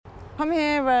Come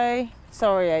here, Ray.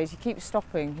 Sorry, Aid, he keeps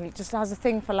stopping. He just has a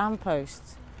thing for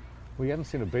lampposts. We haven't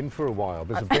seen a bin for a while.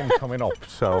 There's a bin coming up,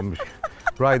 so...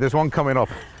 Ray, there's one coming up.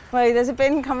 Ray, there's a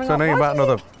bin coming so up. So I need about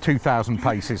another 2,000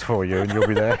 paces for you and you'll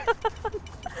be there.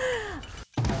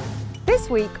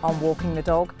 This week on Walking the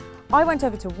Dog, I went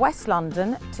over to West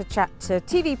London to chat to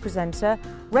TV presenter,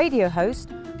 radio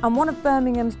host and one of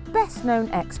Birmingham's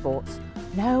best-known exports.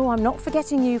 No, I'm not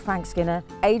forgetting you, Frank Skinner,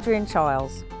 Adrian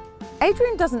Chiles.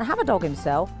 Adrian doesn't have a dog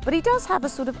himself, but he does have a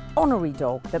sort of honorary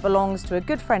dog that belongs to a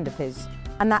good friend of his,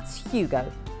 and that's Hugo,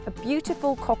 a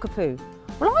beautiful cockapoo.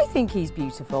 Well, I think he's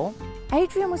beautiful.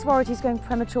 Adrian was worried he's going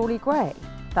prematurely grey.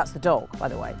 That's the dog, by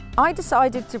the way. I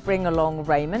decided to bring along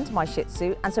Raymond, my Shih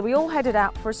Tzu, and so we all headed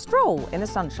out for a stroll in the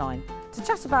sunshine to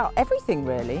chat about everything,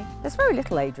 really. There's very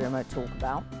little Adrian won't talk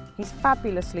about. He's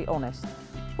fabulously honest.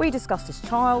 We discussed his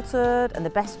childhood and the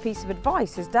best piece of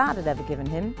advice his dad had ever given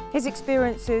him, his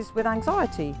experiences with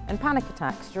anxiety and panic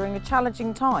attacks during a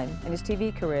challenging time in his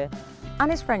TV career, and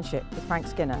his friendship with Frank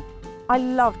Skinner. I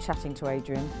love chatting to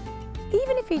Adrian,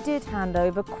 even if he did hand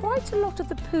over quite a lot of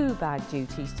the poo bag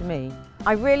duties to me.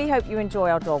 I really hope you enjoy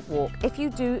our dog walk. If you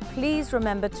do, please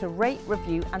remember to rate,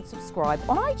 review and subscribe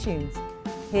on iTunes.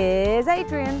 Here's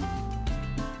Adrian.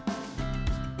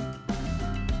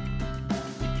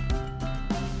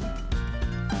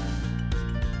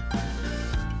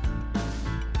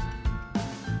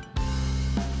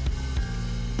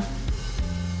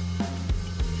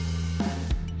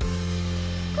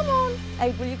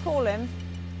 Aid, will you call him?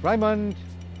 Raymond.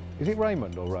 Is it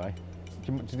Raymond or Ray?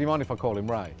 Do you mind if I call him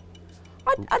Ray?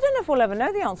 I don't know if we'll ever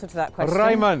know the answer to that question.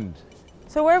 Raymond.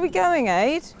 So where are we going,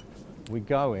 Aid? We're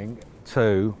going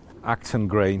to Acton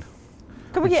Green.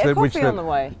 Can we get a coffee on the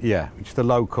way? Yeah, which the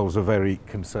locals are very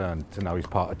concerned to know is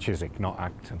part of Chiswick, not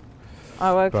Acton.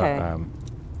 Oh, okay.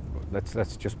 But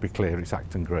let's just be clear, it's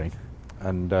Acton Green.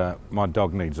 And my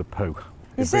dog needs a poo.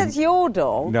 You said it's your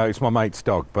dog? No, it's my mate's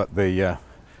dog, but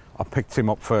I picked him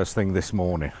up first thing this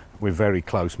morning. We're very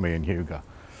close, me and Hugo.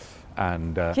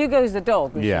 And Hugo's the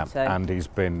dog, we should say. And he's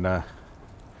been...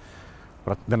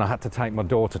 but then I had to take my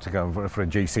daughter to go for a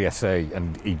GCSE,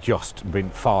 and he'd just been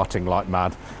farting like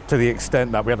mad, to the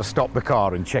extent that we had to stop the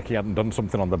car and check he hadn't done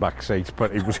something on the back seat.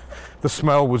 But it was, the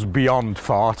smell was beyond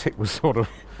fart. It was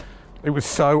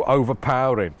so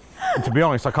overpowering. And to be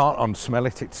honest, I can't unsmell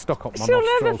it. It's stuck up my nostrils.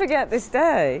 She'll never forget this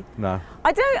day. No.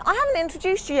 I haven't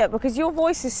introduced you yet because your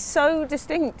voice is so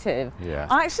distinctive. Yeah.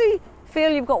 I actually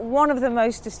feel you've got one of the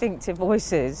most distinctive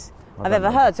voices I've ever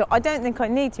heard, so I don't think I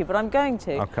need to, but I'm going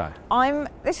to. Okay.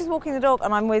 This is Walking the Dog,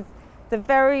 and I'm with the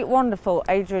very wonderful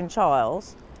Adrian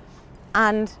Chiles,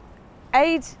 and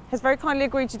Aid has very kindly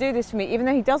agreed to do this for me, even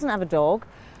though he doesn't have a dog.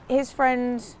 His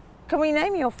friend, can we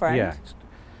name your friend? Yeah.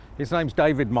 His name's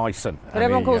David Myson. But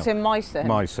everyone calls him Myson.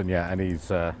 Myson, yeah, and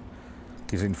he's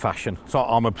in fashion. So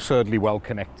I'm absurdly well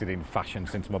connected in fashion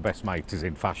since my best mate is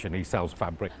in fashion. He sells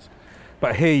fabrics.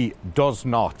 But he does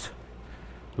not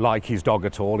like his dog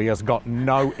at all. He has got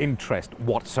no interest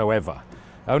whatsoever.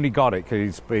 Only got it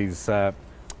because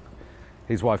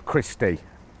his wife Christy,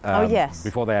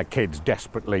 before they had kids,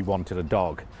 desperately wanted a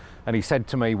dog. And he said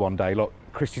to me one day, look,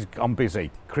 I'm busy.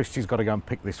 Christy's got to go and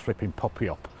pick this flipping puppy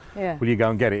up. Yeah. Will you go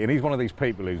and get it? And he's one of these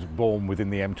people who's born within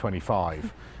the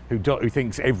M25, who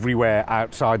thinks everywhere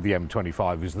outside the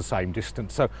M25 is the same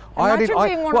distance. So Imagine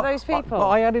being one of those people.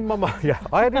 I had in my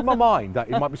mind that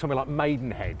it might be something like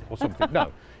Maidenhead or something.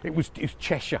 No, it was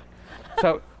Cheshire.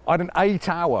 So I had an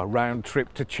 8-hour round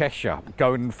trip to Cheshire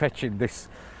going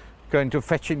to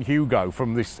fetching Hugo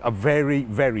from a very,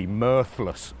 very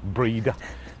mirthless breeder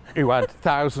who had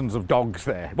thousands of dogs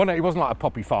there. Well, no, it wasn't like a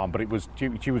puppy farm, but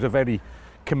she was a very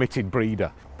committed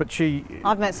breeder. But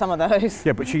I've met some of those.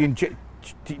 Yeah, but she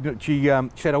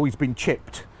said, oh, he's been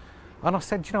chipped. And I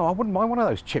said, I wouldn't mind one of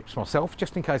those chips myself,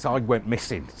 just in case I went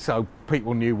missing, so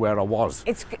people knew where I was.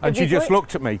 And she just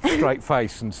looked at me straight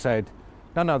face and said,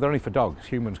 no, they're only for dogs.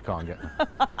 Humans can't get them.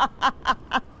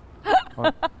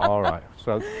 All right.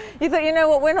 So you thought, you know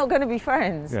what, we're not going to be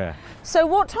friends. Yeah. So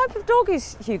what type of dog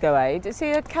is Hugo, Aid? Is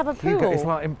he a cavapoo? Hugo is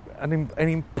like an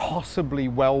impossibly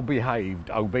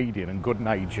well-behaved, obedient and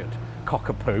good-natured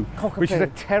cockapoo, which is a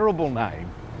terrible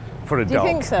name for a dog. Do you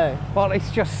think so? Well,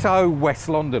 it's just so West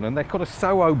London, and they're kind of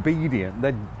so obedient.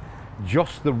 They're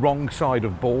just the wrong side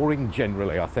of boring,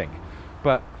 generally, I think.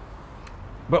 But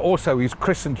also he's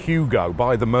christened Hugo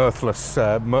by the mirthless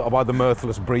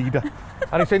breeder.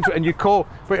 And it's interesting. And you call,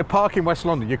 but at a park in West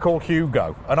London, you call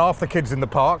Hugo, and half the kids in the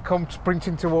park come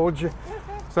sprinting towards you.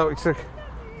 So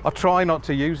I try not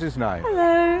to use his name.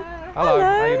 Hello. Hello.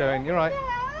 How you doing? You all right?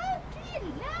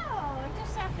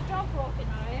 Just after dog walking,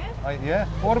 are you? Yeah.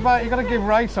 What about, you got to give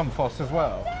Ray some fuss as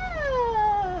well? No,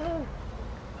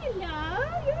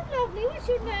 Daddy, what's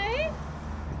your name?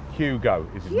 Hugo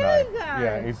is his Hugo. name.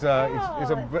 Yeah, he's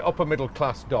an upper middle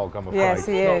class dog, I'm afraid. Yes,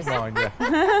 he is. Not mine,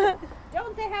 yeah.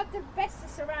 Don't they have the best of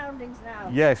surroundings now?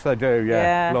 Yes, they do,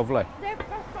 yeah. Yeah. Lovely. They've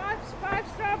got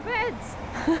five-star beds.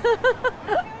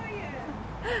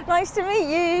 Nice to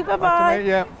meet you. Bye Nice bye. to meet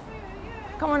you.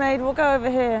 Come on, Aid, we'll go over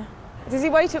here. Does he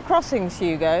wait at crossings,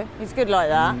 Hugo? He's good like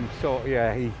that. So,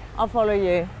 yeah, I'll follow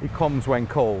you. he comes when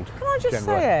called. Can I just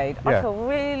generally. say, Aid, I Yeah. feel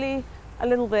really a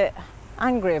little bit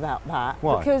angry about that.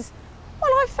 Why? Because, well,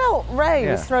 I felt Ray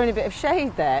was Yeah. throwing a bit of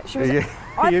shade there. She was. He-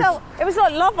 I he is- felt it was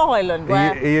like Love Island,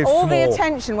 where he is all the small.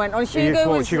 attention went on She Hugo.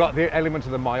 Was she got the element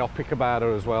of the myopic about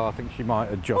her as well. I think she might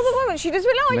have just... well, the moment she just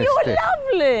went, "Oh, missed you're it.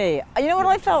 lovely." You know what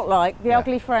I felt like? The Yeah.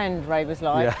 ugly friend Ray was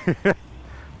like. Yeah.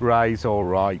 Ray's all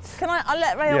right. Can I'll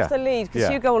let Ray Yeah. off the lead because Yeah.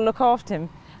 Hugo will look after him.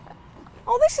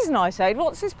 Oh, this is nice, Aid.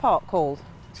 What's this park called?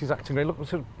 She's acting... Look what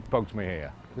sort of bugs me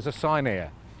here. There's a sign here.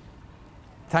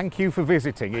 Thank you for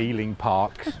visiting Ealing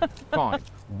Parks. Fine.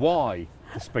 Why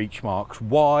the speech marks?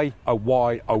 Why? Oh,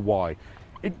 why? Oh, why?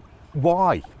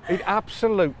 Why? It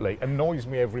absolutely annoys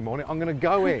me every morning. I'm going to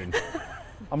go in.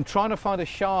 I'm trying to find a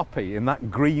Sharpie in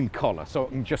that green collar so I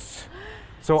can just...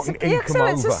 So I can ink them so over.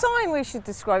 it's a sign, we should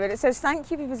describe it. It says, "Thank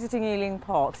you for visiting Ealing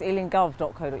Parks,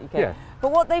 ealinggov.co.uk." Yeah.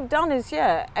 But what they've done is,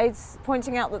 it's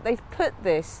pointing out that they've put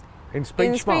this In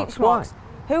speech marks. marks. Why?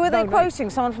 Who are they No, no.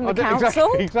 quoting? Someone from the I don't-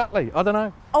 council? Exactly. I don't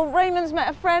know. Oh, Raymond's met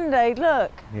a friend, Aid,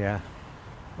 look. Yeah.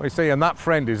 Well, you see, and that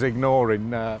friend is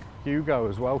ignoring Hugo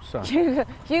as well, so.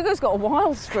 Hugo's got a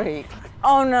wild streak.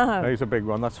 Oh, no. He's a big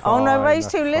one, that's fine. Oh, no, Ray's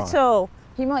that's too fine. little.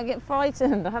 He might get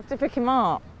frightened. I have to pick him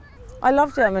up. I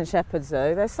love German Shepherds,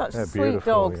 though. They're such They're sweet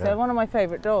beautiful, dogs. yeah. They're one of my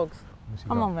favourite dogs. Where's he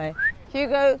Come gone? on, mate.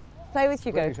 Hugo, play with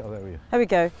Hugo. Oh, there we go. There we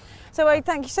go. So, Aid,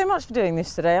 thank you so much for doing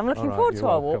this today. I'm looking All right, forward you're to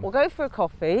our walk. welcome. We'll go for a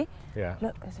coffee. Yeah.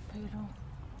 Look, there's a poodle.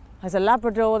 There's a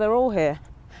Labrador. They're all here.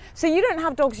 So you don't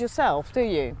have dogs yourself, do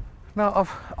you? No,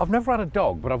 I've never had a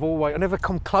dog, but I never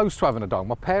come close to having a dog.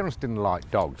 My parents didn't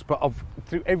like dogs, but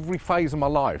through every phase of my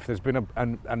life, there's been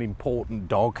an important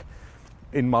dog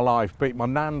in my life. Be it my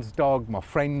nan's dog, my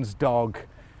friend's dog.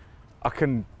 I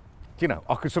could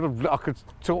sort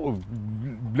of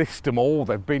list them all.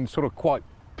 They've been sort of quite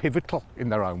pivotal in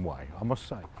their own way, I must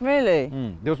say. Really?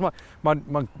 There was my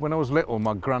when I was little,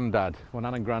 my nan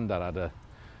and granddad had a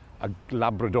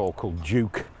Labrador called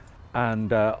Duke,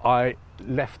 and I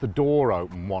left the door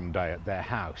open one day at their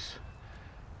house,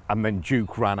 and then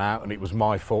Duke ran out, and it was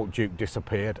my fault. Duke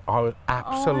disappeared. I was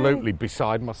absolutely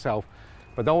beside myself.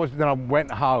 But then I went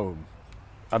home,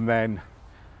 and then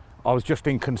I was just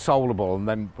inconsolable. And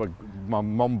then my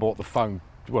mum bought the phone.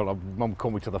 Well, mum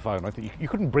called me to the phone. I think you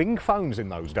couldn't bring phones in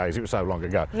those days. It was so long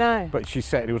ago. No. But she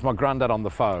said it was my granddad on the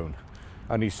phone,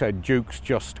 and he said Duke's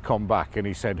just come back, and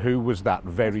he said, "Who was that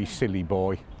very silly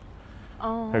boy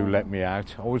who let me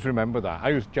out?" I always remember that.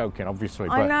 I was joking, obviously.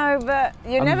 I know, but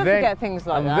you never forget things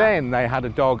like that. And then they had a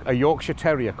dog, a Yorkshire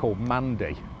Terrier called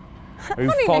Mandy, who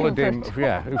Funny followed name him. for a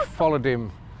Yeah, who followed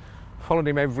him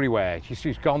everywhere. She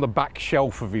used to go on the back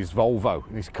shelf of his Volvo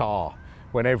in his car,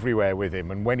 went everywhere with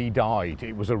him. And when he died,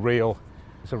 it was a real.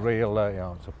 It's a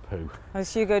poo.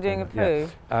 Was Hugo doing a poo?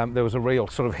 Yeah. There was a real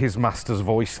sort of his master's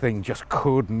voice thing. Just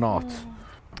could not.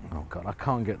 Oh God, I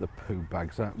can't get the poo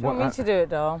bags out. Do you want me to do it,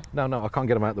 doll? No, I can't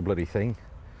get them out the bloody thing.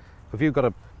 Have you got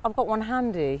a? I've got one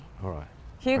handy. All right.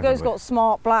 Hugo's got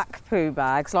smart black poo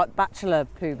bags, like bachelor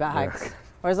poo bags. Yeah.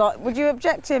 Whereas, would you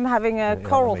object to him having a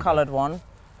coral-coloured one?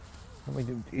 I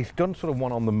mean, he's done sort of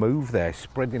one on the move there,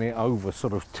 spreading it over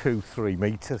sort of 2-3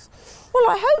 metres. Well,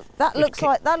 I hope that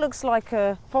looks like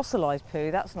a fossilised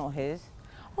poo. That's not his.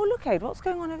 Oh, look, Aid, what's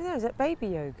going on over there? Is that baby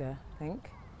yoga? I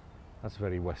think. That's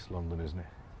very West London, isn't it?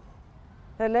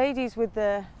 The ladies with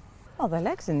their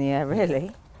legs in the air,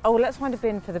 really. Oh, let's find a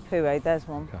bin for the poo, Aid. There's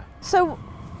one. Okay. So,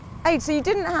 Aid, so you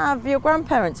didn't have your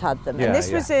grandparents had them, and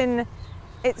this was in.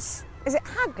 Is it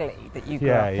Hagley that you grew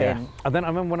up in? And then I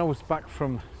remember when I was back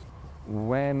from.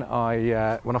 When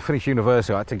I finished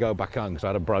university, I had to go back home because I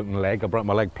had a broken leg. I broke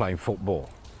my leg playing football.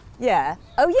 Yeah.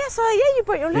 Oh yes, you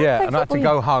broke your leg. Yeah, playing and I had to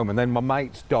football. go home. And then my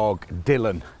mate's dog,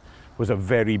 Dylan, was a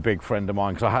very big friend of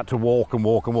mine because I had to walk,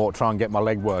 try and get my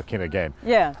leg working again.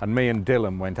 Yeah. And me and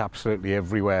Dylan went absolutely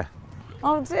everywhere.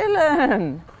 Oh,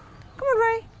 Dylan. Come on,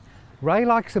 Ray. Ray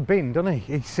likes a bin, doesn't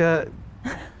he?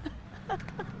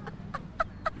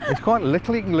 He's quite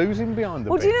little, you can lose him behind the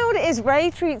bin. Well, do you know what it is?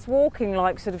 Ray treats walking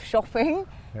like sort of shopping.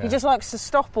 Yeah. He just likes to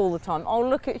stop all the time. Oh,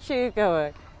 look at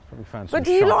Hugo. Probably found some But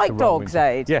do you sharks like to roll dogs, into.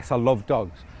 Aid? Yes, I love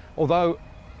dogs. Although,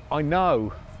 I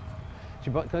know...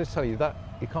 Can I just tell you that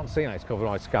you can't see now, it's covered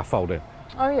by scaffolding.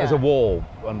 Oh, yeah. There's a wall,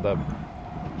 and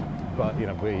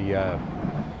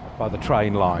my by the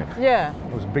train line. Yeah.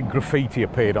 There was a big graffiti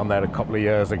appeared on there a couple of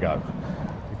years ago.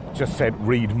 It just said,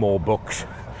 read more books.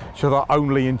 So that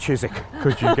only in Chiswick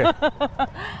could you get...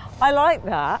 I like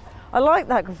that. I like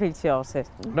that graffiti artist.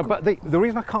 No, but the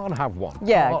reason I can't have one,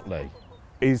 Yeah. partly,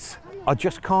 is I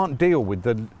just can't deal with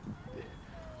the...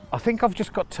 I think I've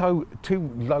just got too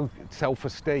low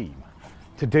self-esteem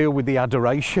to deal with the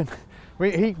adoration. I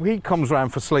mean, he comes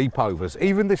round for sleepovers.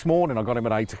 Even this morning I got him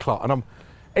at 8 o'clock and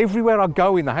everywhere I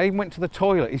go in the house, he went to the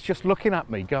toilet, he's just looking at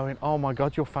me going, oh my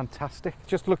God, you're fantastic.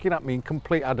 Just looking at me in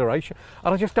complete adoration.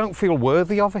 And I just don't feel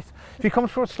worthy of it. If he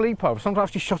comes for a sleepover, sometimes I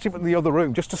have to shut him in the other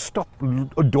room just to stop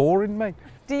adoring me.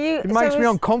 It makes me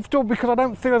uncomfortable because I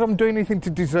don't feel like I'm doing anything to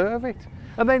deserve it.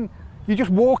 And then you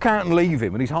just walk out and leave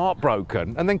him and he's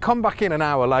heartbroken and then come back in an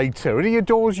hour later and he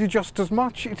adores you just as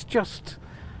much. It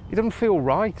doesn't feel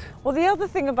right. Well, the other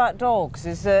thing about dogs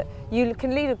is that you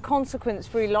can lead a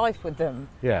consequence-free life with them.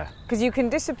 Yeah. Because you can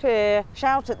disappear,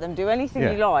 shout at them, do anything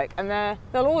you like, and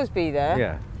they'll always be there.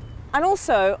 Yeah. And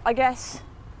also, I guess,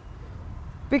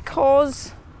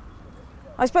 because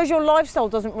I suppose your lifestyle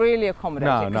doesn't really accommodate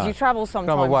it, because you travel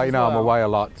sometimes I'm away as now, well. I'm away a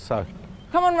lot, so...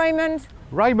 Come on, Raymond.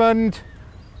 Raymond!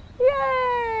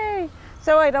 Yay!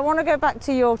 So, Wade, I want to go back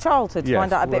to your childhood to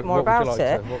find out a bit more about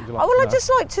it. I'd just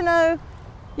like to know,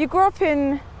 you grew up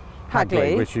in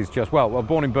Hagley, which is just, well, I was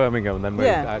born in Birmingham and then moved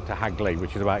out to Hagley,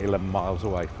 which is about 11 miles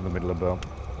away from the middle of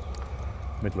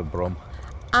Brum.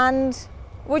 And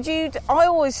I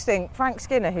always think, Frank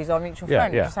Skinner, who's our mutual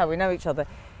friend, which is how we know each other,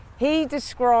 he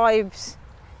describes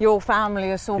your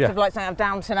family as sort of like something of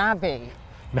Downton Abbey.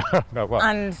 No, well,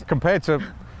 and compared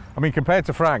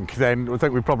to Frank, then I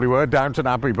think we probably were Downton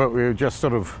Abbey, but we were just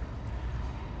sort of...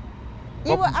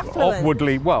 You were affluent.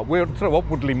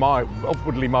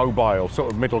 Upwardly mobile,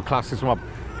 sort of middle classes. My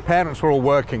parents were all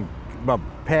working. My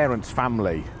parents'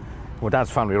 family, my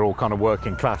dad's family, are all kind of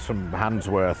working class from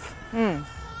Handsworth.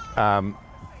 And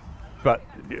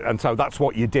so that's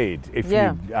what you did. If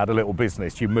you had a little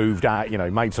business, you moved out.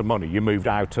 Made some money. You moved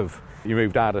out of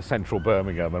central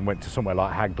Birmingham and went to somewhere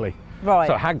like Hagley. Right.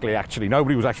 So Hagley, actually,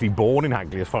 nobody was actually born in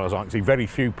Hagley, as far as I can see. Very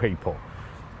few people.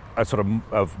 Sort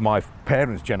of my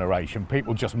parents' generation,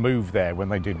 people just moved there when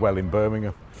they did well in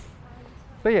Birmingham.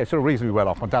 So yeah, sort of reasonably well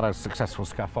off. My dad had a successful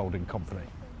scaffolding company.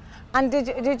 And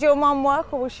did your mum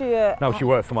work, or was she No, she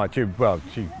worked for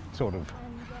she sort of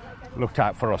looked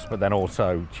out for us, but then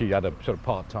also she had a sort of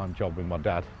part-time job with my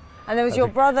dad. And there was your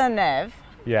brother, Nev.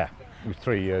 Yeah, he was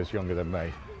 3 years younger than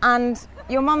me. And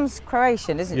your mum's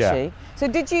Croatian, isn't she? So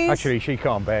did you... Actually, she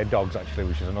can't bear dogs, actually,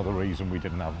 which is another reason we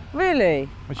didn't have them. Really?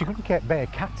 Well, she couldn't bear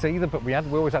cats either, but we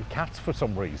always had cats for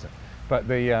some reason. But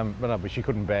but she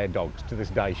couldn't bear dogs. To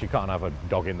this day, she can't have a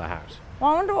dog in the house.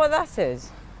 Well, I wonder what that is.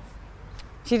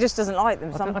 She just doesn't like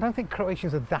them. I don't think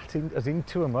Croatians are as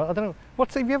into them. I don't know.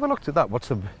 Have you ever looked at that?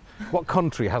 What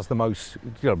country has the most,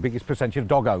 biggest percentage of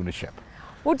dog ownership?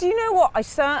 Well, do you know what? I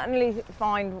certainly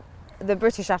find the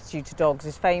British attitude to dogs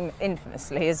is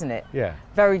infamously, isn't it? Yeah.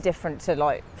 Very different to,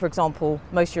 like, for example,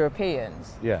 most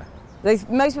Europeans. Yeah.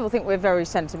 Most people think we're very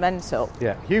sentimental.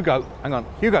 Yeah. Hugo, hang on.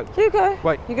 Hugo.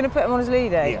 Wait. You're going to put him on his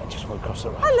lead, eh? Yeah, just went across the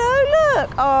road. Hello,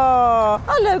 look. Oh,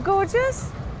 hello,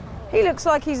 gorgeous. He looks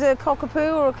like he's a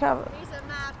cockapoo or a cow. He's a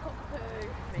mad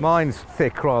cockapoo. Mine's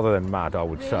thick rather than mad, I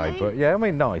would say. But yeah, I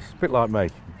mean, nice. A bit like me.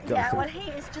 Yeah, well, he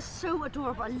is just so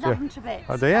adorable. I love him to bits.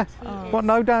 Oh, do you? What,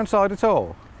 no downside at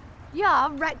all? Yeah,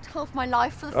 I wrecked half my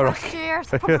life for the first year. It's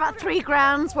probably about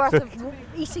 $3,000 worth of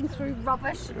eating through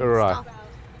rubbish and stuff.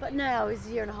 But now he's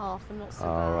a year and a half and not so bad.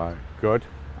 All right, good.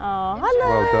 Oh, hello.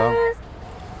 Well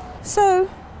done. So,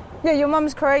 yeah, your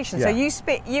mum's Croatian. Yeah.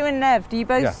 So you and Nev, do you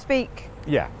both speak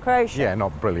Croatian? Yeah,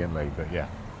 not brilliantly, but yeah.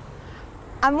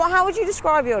 And how would you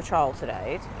describe your childhood,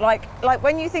 Aid? Like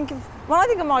when I think of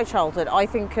my childhood, I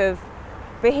think of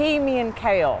bohemian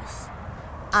chaos.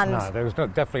 And No, there was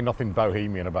definitely nothing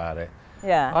bohemian about it.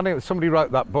 yeah. I know somebody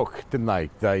wrote that book, didn't they?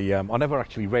 I never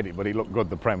actually read it, but it looked good,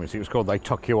 the premise. It was called They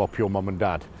Tuck You Up, Your Mum and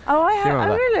Dad. Oh, Do you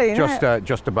remember that? really? No.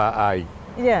 Just about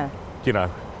Yeah.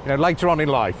 later on in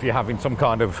life, you're having some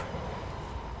kind of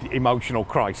emotional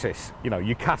crisis.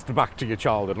 You cast back to your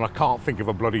childhood, and I can't think of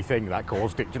a bloody thing that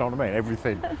caused it. Do you know what I mean?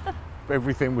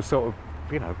 Everything was sort of,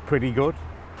 pretty good.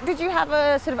 Did you have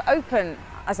a sort of open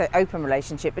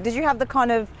relationship, but did you have the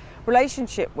kind of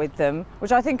relationship with them,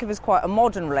 which I think of as quite a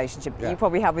modern relationship that you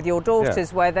probably have with your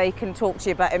daughters, where they can talk to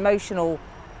you about emotional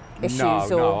issues?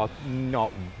 No,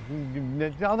 not.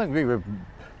 I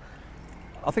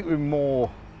think we were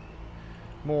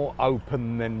more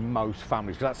open than most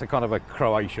families, because that's a kind of a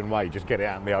Croatian way. Just get it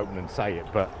out in the open and say it.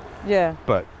 But yeah.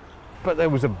 But there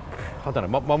was I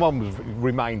don't know. My mum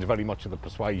remains very much of the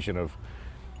persuasion of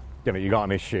you know, you got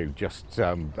an issue, just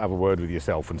have a word with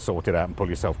yourself and sort it out and pull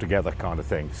yourself together, kind of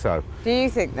thing. So. Do you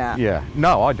think that? Yeah.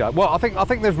 No, I don't. Well, I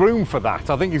think there's room for that.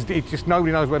 I think it's just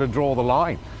nobody knows where to draw the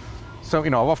line. So,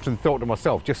 you know, I've often thought to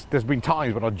myself, there's been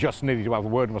times when I just needed to have a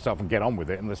word with myself and get on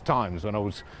with it, and there's times when I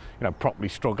was, you know, properly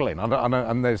struggling.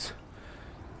 And there's,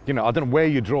 you know, I don't know where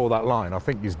you draw that line. I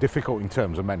think it's difficult in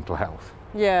terms of mental health.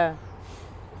 Yeah.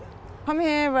 Come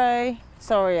here, Ray.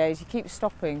 Sorry, Ace, he keeps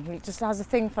stopping. He just has a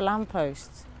thing for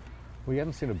lampposts. We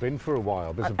haven't seen a bin for a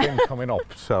while. There's a bin coming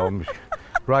up, so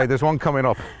Ray, there's one coming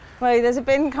up. Ray, there's a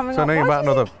bin coming up. So I need about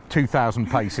another 2,000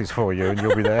 paces for you, and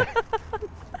you'll be there.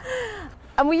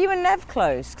 And were you and Nev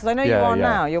close? Because I know you are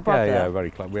now, your brother. Yeah, very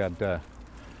close. We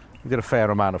did a fair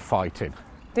amount of fighting.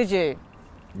 Did you?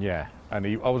 Yeah, and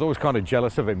I was always kind of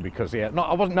jealous of him because I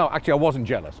wasn't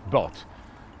jealous, but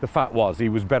the fact was he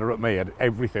was better at me at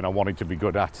everything I wanted to be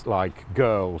good at, like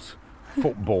girls,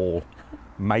 football,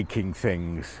 making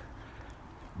things,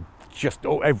 just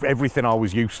everything I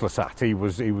was useless at. He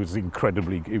was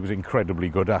incredibly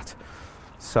good at.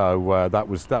 So that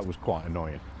was quite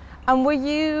annoying. And were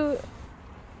you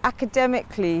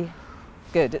academically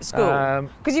good at school?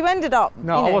 Because you ended up.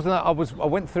 No, I wasn't. I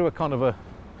went through a kind of a.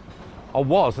 I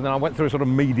was, and then I went through a sort of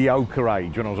mediocre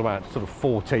age when I was about sort of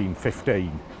 14,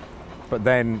 15. But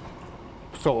then,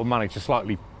 sort of managed to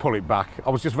slightly pull it back. I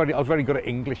was very good at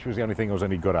English. Was the only thing I was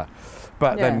any good at.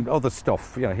 But then other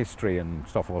stuff, you know, history and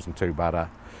stuff, I wasn't too bad at.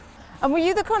 And were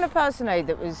you the kind of person,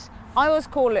 that was? I always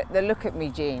call it the look at me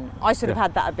gene. I sort of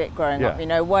had that a bit growing up, you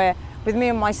know, where with me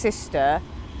and my sister,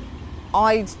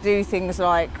 I'd do things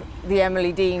like the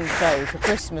Emily Dean show for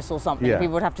Christmas or something. Yeah.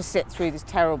 People would have to sit through this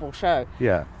terrible show.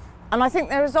 Yeah. And I think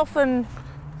there is often,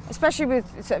 especially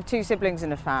with sort of two siblings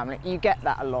in a family, you get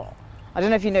that a lot. I don't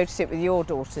know if you notice it with your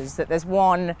daughters, that there's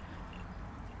one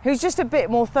who's just a bit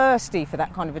more thirsty for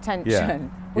that kind of attention.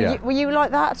 Yeah. Were you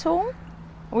like that at all?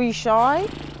 Were you shy?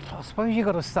 I suppose you've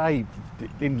got to say,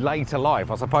 in later life,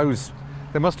 I suppose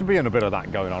there must have been a bit of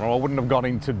that going on, or I wouldn't have gone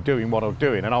into doing what I was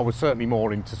doing, and I was certainly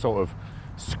more into sort of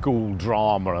school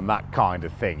drama and that kind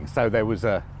of thing. So there was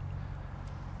I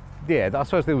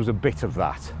suppose there was a bit of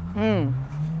that.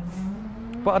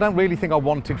 But I don't really think I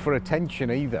wanted for attention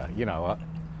either, you know.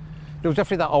 There was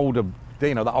definitely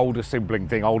that older sibling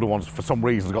thing. Older ones, for some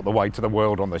reason, got the weight of the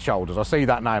world on their shoulders. I see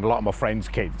that now in a lot of my friends'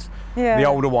 kids. Yeah. The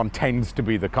older one tends to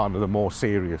be the kind of the more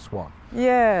serious one.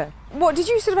 Yeah. What, did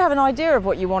you sort of have an idea of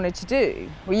what you wanted to do?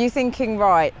 Were you thinking,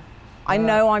 right, I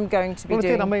know I'm going to be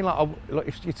doing... I mean, like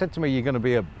if you said to me you're going to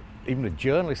be even a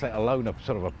journalist, let alone a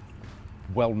sort of a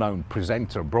well-known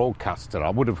presenter, a broadcaster, I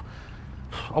would have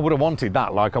wanted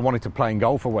that. Like I wanted to play in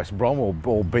goal for West Brom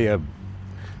or be a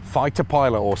fighter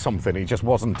pilot or something. It just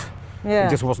wasn't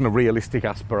a realistic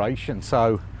aspiration.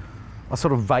 So I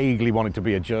sort of vaguely wanted to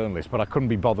be a journalist, but I couldn't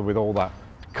be bothered with all that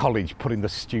college putting the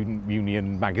student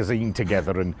union magazine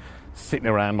together and sitting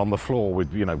around on the floor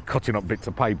with, you know, cutting up bits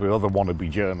of paper with other wannabe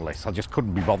journalists. I just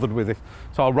couldn't be bothered with it.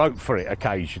 So I wrote for it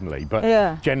occasionally,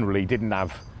 but generally didn't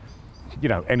have, you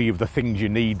know, any of the things you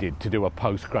needed to do a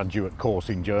postgraduate course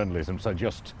in journalism. So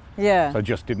just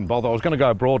didn't bother. I was going to go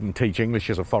abroad and teach English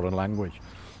as a foreign language,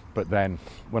 but then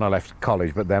when I left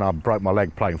college, I broke my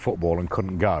leg playing football and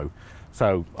couldn't go.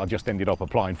 So I just ended up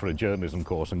applying for a journalism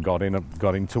course and got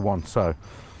into one. So,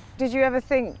 did you ever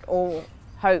think or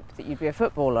hope that you'd be a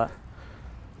footballer?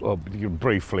 Well,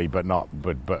 briefly, but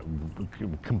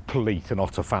complete and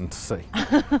utter fantasy.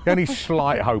 The only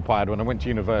slight hope I had when I went to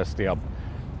university, I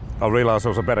realised I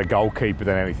was a better goalkeeper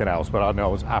than anything else, but I know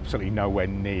I was absolutely nowhere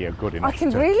near good enough. I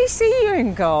can really see you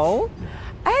in goal.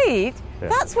 Aid,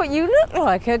 that's what you look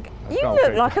like. You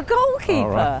look like a goalkeeper. All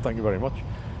right, thank you very much.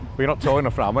 But you're not tall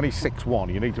enough now. I'm only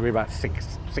 6'1". You need to be about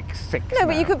 6'6". No,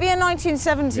 but you could be a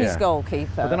 1970s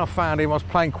goalkeeper. But then I found I was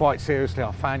playing quite seriously.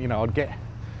 I found, you know, I'd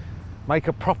make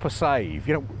a proper save.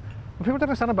 You know, people don't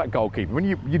understand about goalkeeping. When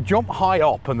you jump high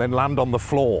up and then land on the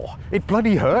floor, it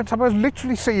bloody hurts. I was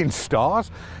literally seeing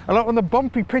stars. And like on the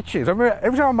bumpy pitches, I remember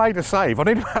every time I made a save, I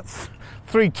needed about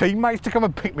 3 teammates to come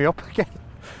and pick me up again.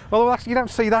 Well, you don't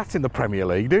see that in the Premier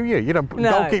League, do you? You know,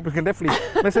 goalkeepers can definitely,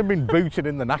 unless they've been booted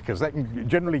in the knackers, they can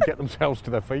generally get themselves to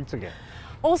their feet again.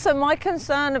 Also, my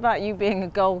concern about you being a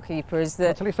goalkeeper is that...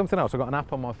 I'll tell you something else. I've got an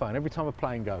app on my phone. Every time a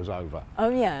plane goes over,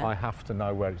 I have to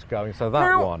know where it's going. So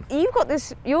that one... You've got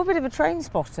this... You're a bit of a train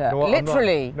spotter,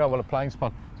 literally. A plane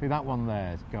spot. See that one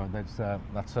there? That's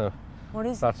a... What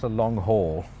is it? That's a long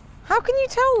haul. How can you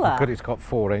tell that? Because it's got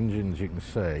 4 engines, you can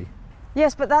see.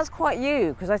 Yes, but that's quite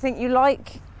you, because I think you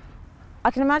like... I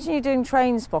can imagine you doing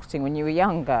train spotting when you were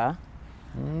younger.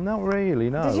 Not really,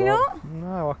 no. Did you not?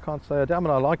 No, I can't say I did. I mean,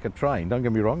 I like a train, don't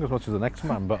get me wrong, as much as the next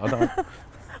man, but I don't...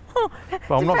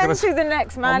 But Depends who the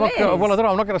next man is. Well, I don't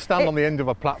know. I'm not going to stand on the end of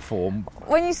a platform.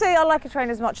 When you say I like a train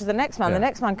as much as the next man, Yeah. the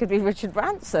next man could be Richard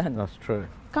Branson. That's true.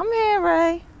 Come here,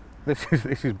 Ray. This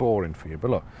is boring for you,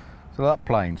 but look. So that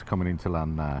plane's coming into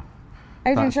land now.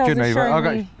 Adrian That's Chiles is Geneva. showing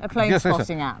Okay, me a plane just listen.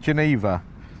 spotting app. Geneva.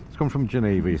 It's come from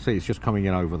Geneva. You see, it's just coming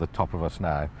in over the top of us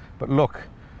now. But look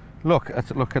at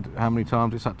how many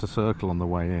times it's had to circle on the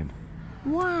way in.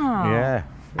 Wow. Yeah.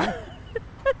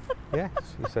 Yes,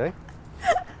 you see.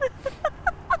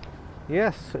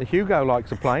 Yes, Hugo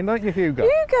likes a plane, don't you, Hugo?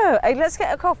 Hugo, hey, let's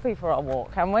get a coffee for our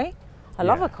walk, can we? I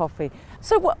love Yeah. a coffee.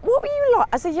 So what were you like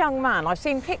as a young man? I've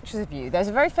seen pictures of you. There's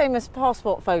a very famous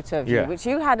passport photo of you, Yeah. which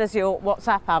you had as your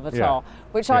WhatsApp avatar,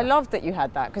 which I loved that you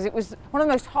had that, because it was one of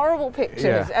the most horrible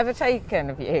pictures ever taken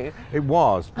of you. It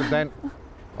was, but then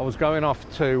I was going off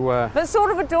to... But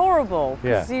sort of adorable,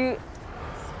 because you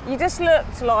just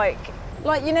looked like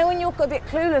you know when you're a bit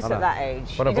clueless at that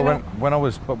age. But when I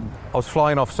was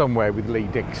flying off somewhere with Lee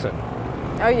Dixon.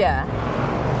 Oh yeah.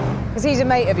 Because he's a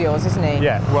mate of yours, isn't he?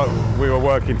 Yeah, well, we were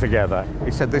working together.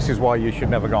 He said, this is why you should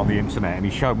never go on the internet. And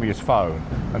he showed me his phone,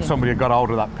 and somebody had got hold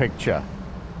of that picture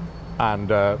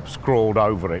and scrawled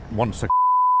over it, once a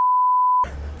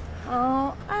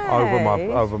Oh,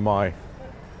 over my...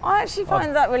 I actually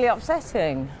find that really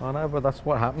upsetting. I know, but that's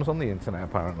what happens on the internet,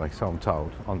 apparently, so I'm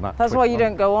told. On that. That's why you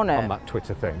don't go on it. On that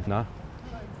Twitter thing, no?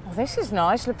 Oh, this is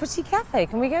nice. Le Petit Cafe.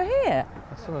 Can we go here?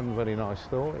 That's a very nice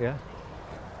thought, yeah.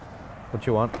 What do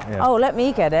you want? Yeah. Oh, let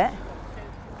me get it.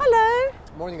 Hello.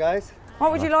 Morning, guys.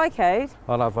 What would you like, Aid?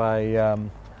 I'll have a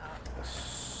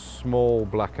small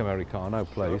black Americano,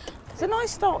 please. It's a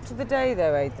nice start to the day,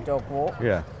 though, Aid, the dog walk.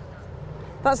 Yeah.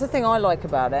 That's the thing I like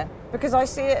about it, because I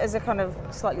see it as a kind of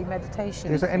slightly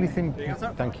meditation. Is there anything...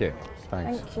 Thank you.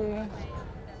 Thanks. Thank you.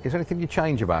 Is there anything you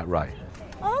change about Ray?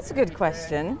 Oh, that's a good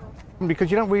question. Because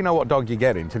you don't really know what dog you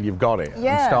get until you've got it and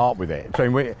Yeah. start with it. So,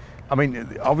 I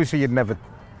mean, obviously you never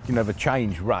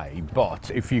change Ray,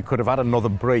 but if you could have had another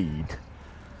breed,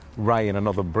 Ray and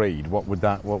another breed, what would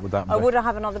that be? Oh, would I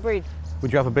have another breed?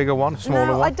 Would you have a bigger one, smaller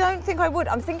No, one? I don't think I would.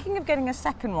 I'm thinking of getting a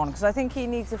second one because I think he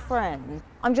needs a friend.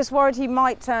 I'm just worried he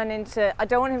might turn into... I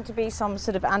don't want him to be some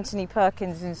sort of Anthony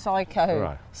Perkins in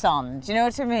Psycho son. Do you know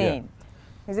what I mean?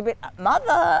 Yeah. He's a bit...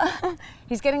 Mother!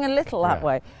 He's getting a little that Yeah.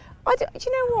 way. Do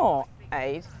you know what,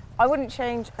 Aid? I wouldn't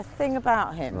change a thing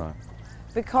about him. Right.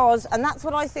 Because... And that's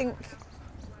what I think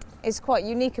is quite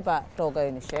unique about dog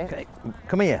ownership. Okay,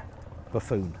 come here,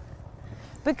 buffoon.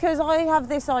 Because I have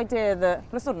this idea that,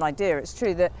 well, it's not an idea, it's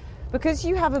true, that because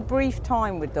you have a brief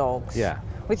time with dogs, Yeah.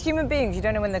 with human beings, you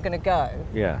don't know when they're going to go.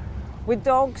 Yeah. With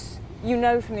dogs, you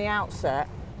know from the outset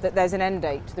that there's an end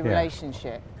date to the Yeah.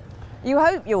 relationship. You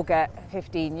hope you'll get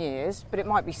 15 years, but it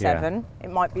might be 7, it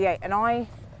might be 8. And I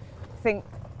think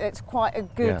it's quite a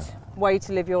good way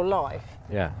to live your life.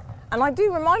 Yeah. And I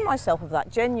do remind myself of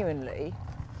that genuinely.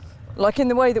 Like in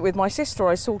the way that with my sister,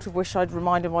 I sort of wish I'd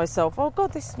reminded myself, oh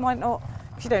God, this might not...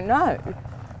 You don't know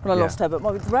when I lost her, but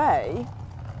with Ray,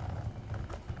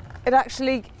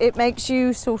 it makes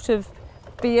you sort of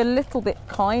be a little bit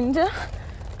kinder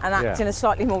and act in a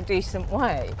slightly more decent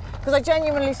way. Because I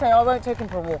genuinely say, I won't take him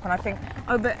for a walk, and I think,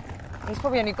 oh, but he's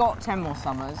probably only got 10 more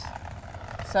summers.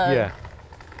 So,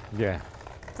 Yeah.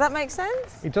 Does that make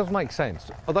sense? It does make sense.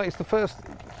 Although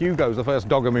Hugo's the first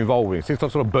dog I'm involved with since I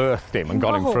sort of birthed him and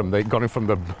got him from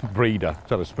the breeder,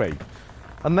 so to speak.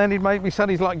 And then it made me sad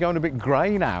he's like going a bit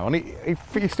grey now, and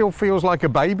he still feels like a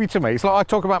baby to me. It's like I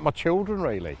talk about my children,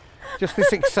 really. Just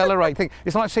this accelerate thing.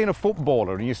 It's like seeing a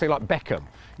footballer and you see like Beckham.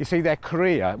 You see their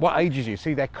career, what ages you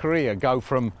see their career go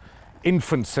from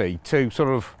infancy to sort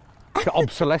of to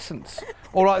obsolescence.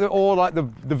 Or like the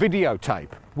videotape.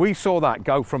 We saw that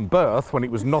go from birth when it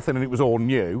was nothing and it was all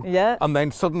new. Yeah. And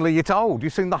then suddenly it's old.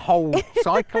 You've seen the whole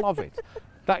cycle of it.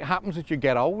 That happens as you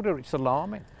get older. It's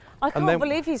alarming. I can't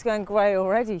believe he's going grey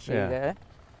already, Hugo. Yeah.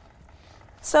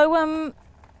 So,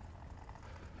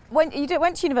 when you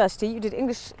went to university, you did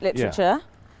English literature.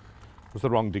 It was the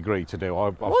wrong degree to do.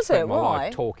 I've Was spent it? my Why?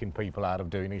 life talking people out of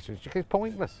doing it. It's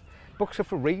pointless. Books are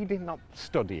for reading, not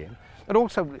studying. And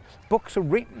also, books are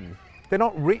written. They're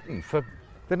not written for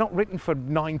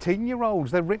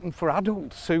 19-year-olds. They're written for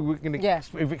adults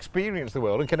who've experienced the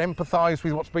world and can empathise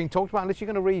with what's being talked about. Unless you're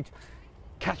going to read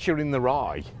Catcher in the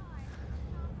Rye.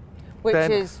 Which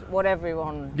is what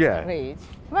everyone reads.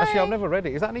 Actually, I've never read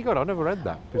it. Is that any good? I've never read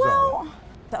that. Bizarre.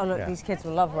 Oh look, these kids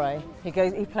will love Ray. He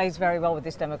plays very well with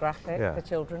this demographic, the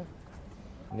children.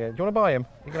 Yeah. Do you want to buy him?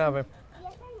 You can have him.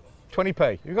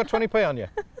 20p. You've got 20p on you.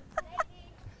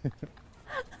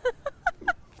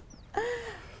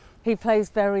 He plays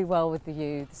very well with the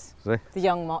youths. See? He's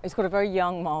got a very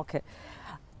young market.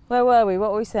 Where were we?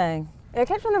 What were we saying? Yeah,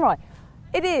 Catcher in the Rye.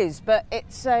 It is, but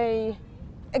it's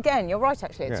again, you're right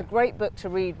actually, it's a great book to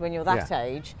read when you're that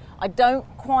age. I don't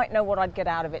quite know what I'd get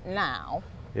out of it now,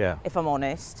 if I'm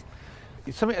honest.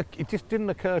 It's something, it just didn't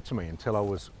occur to me until I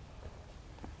was,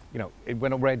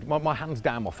 when I read, my hands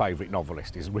down my favourite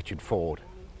novelist is Richard Ford.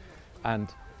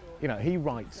 And, he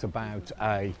writes about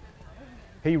a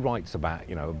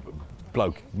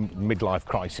bloke, midlife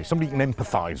crisis, somebody you can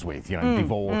empathise with,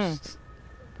 divorced,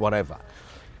 whatever.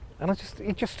 And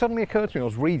it just suddenly occurred to me, I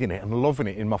was reading it and loving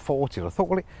it in my 40s. I thought,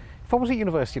 well, if I was at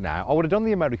university now, I would have done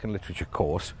the American literature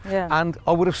course and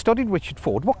I would have studied Richard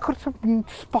Ford. What could some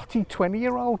spotty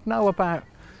 20-year-old know about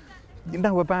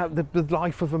the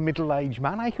life of a middle-aged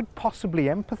man? I could possibly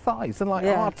empathise. And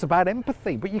it's about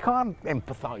empathy, but you can't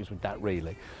empathise with that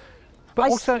really. But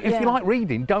also, if you like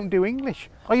reading, don't do English.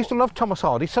 I used to love Thomas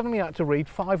Hardy. Suddenly I had to read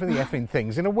 5 of the effing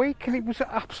things in a week, and it was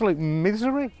absolute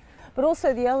misery. But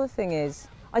also the other thing is,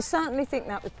 I certainly think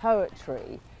that with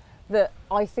poetry, that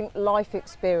I think life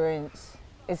experience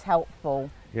is helpful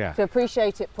to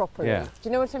appreciate it properly. Yeah. Do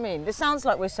you know what I mean? This sounds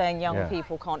like we're saying young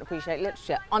people can't appreciate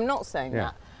literature. I'm not saying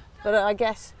that. But I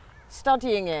guess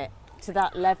studying it to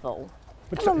that level.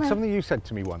 But something you said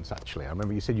to me once, actually, I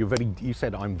remember you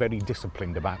said I'm very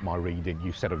disciplined about my reading.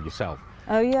 You said of yourself.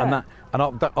 Oh yeah. And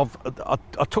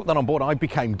I took that on board. I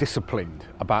became disciplined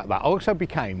about that. I also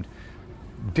became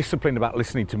disciplined about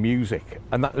listening to music,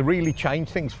 and that really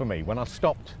changed things for me when I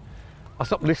stopped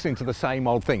listening to the same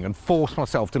old thing and forced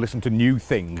myself to listen to new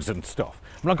things and stuff.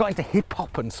 When I got into hip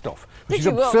hop and stuff, which is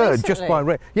absurd just by I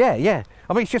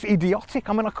mean, it's just idiotic.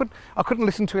 I mean, I couldn't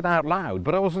listen to it out loud,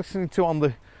 but I was listening to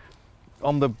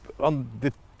on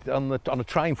a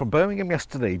train from Birmingham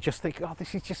yesterday. Just think,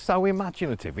 this is just so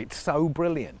imaginative. It's so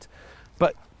brilliant,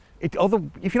 but. If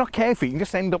you're not careful, you can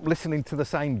just end up listening to the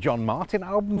same John Martin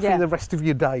album for the rest of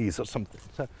your days or something.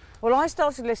 So. Well, I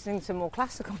started listening to more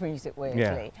classical music,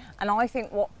 weirdly, and I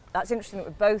think that's interesting that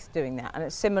we're both doing that, and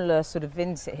it's similar sort of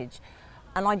vintage.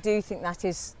 And I do think that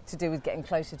is to do with getting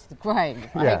closer to the grave.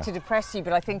 I hate to depress you,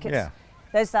 but I think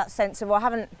there's that sense of,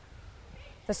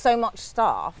 there's so much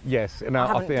stuff. Yes, I know,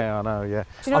 yeah. Do you know I what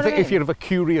think I mean? if you have a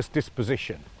curious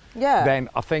disposition, then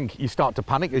I think you start to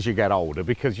panic as you get older,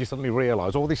 because you suddenly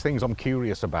realise all these things I'm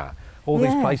curious about, all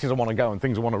these places I want to go and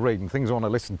things I want to read and things I want to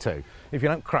listen to. If you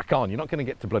don't crack on, you're not going to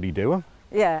get to bloody do them.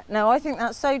 Yeah, no, I think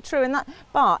that's so true.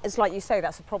 But it's like you say,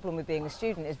 that's the problem with being a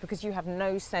student, is because you have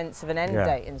no sense of an end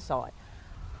date in sight.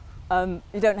 You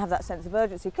don't have that sense of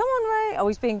urgency. Come on, Ray. Oh,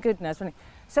 he's being good now, isn't he?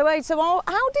 So, Ray,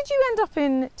 how did you end up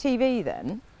in TV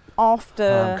then?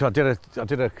 After 'cause I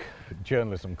did a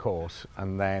journalism course,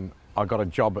 and then I got a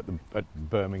job at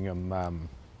Birmingham.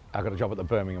 I got a job at the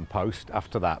Birmingham Post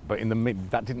after that, but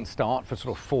that didn't start for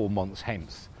sort of 4 months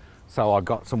hence. So I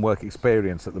got some work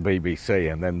experience at the BBC,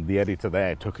 and then the editor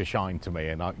there took a shine to me,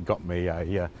 and got me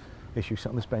a issue sit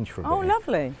on this bench for a bit. Oh,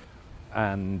 lovely.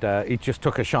 And he just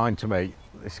took a shine to me,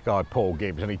 this guy Paul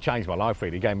Gibbs, and he changed my life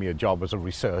really. He gave me a job as a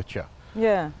researcher.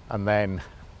 Yeah. And then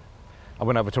I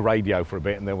went over to radio for a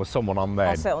bit, and there was someone on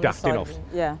there daft enough.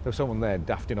 Yeah. There was someone there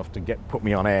daft enough to put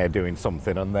me on air doing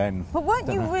something, and then. But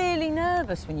weren't you really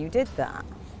nervous when you did that?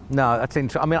 No, that's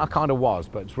interesting. I mean, I kind of was,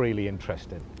 but it's really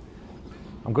interesting.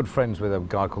 I'm good friends with a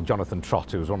guy called Jonathan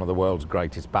Trott, who's one of the world's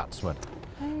greatest batsmen,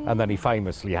 and then he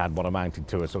famously had what amounted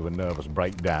to a sort of a nervous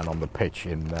breakdown on the pitch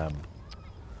in.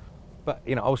 But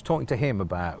I was talking to him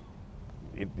about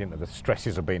the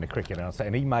stresses of being a cricketer,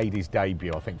 and he made his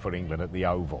debut, I think, for England at the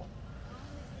Oval.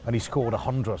 And he scored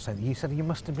 100. He said, you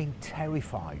must have been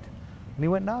terrified. And he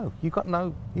went, no, you got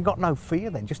no fear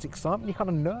then, just excitement. You're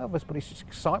kind of nervous, but it's just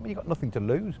excitement. You've got nothing to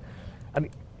lose. And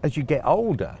as you get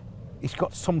older, it's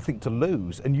got something to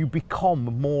lose, and you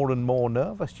become more and more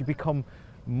nervous. You become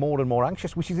more and more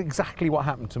anxious, which is exactly what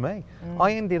happened to me.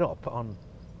 I ended up on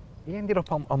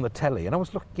the telly, and I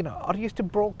was looking, I used to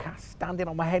broadcast standing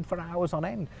on my head for hours on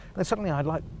end. And then suddenly I had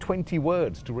like 20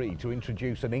 words to read to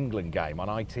introduce an England game on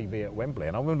ITV at Wembley.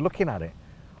 And I was looking at it.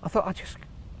 I thought,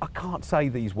 I can't say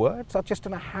these words. I just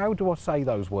don't know, how do I say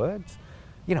those words?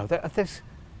 There's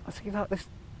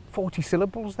 40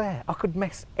 syllables there. I could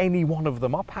mess any one of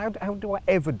them up. How do I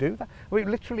ever do that? Well, it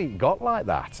literally got like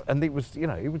that. And it was,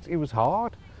 it was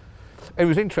hard. It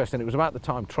was interesting. It was about the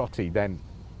time Trotty then,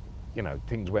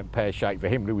 things went pear-shaped for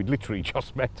him. We'd literally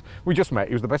just met. We just met.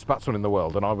 He was the best batsman in the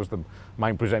world, and I was the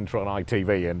main presenter on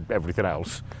ITV and everything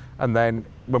else. And then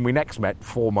when we next met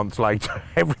 4 months later,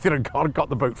 everything had got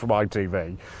the boot from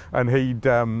ITV, and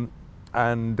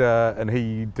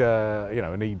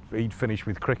he'd finished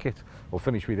with cricket, or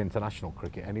finished with international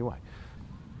cricket anyway.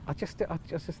 I just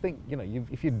think,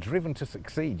 if you're driven to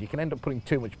succeed, you can end up putting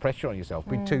too much pressure on yourself,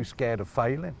 being too scared of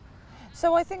failing.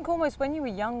 So I think almost when you were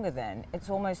younger then, it's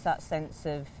almost that sense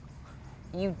of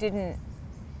you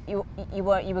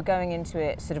were going into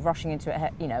it, sort of rushing into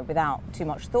it, you know, without too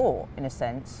much thought, in a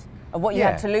sense, of what you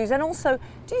had to lose. And also,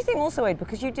 do you think also, Ed,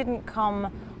 because you didn't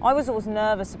come, I was always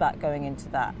nervous about going into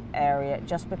that area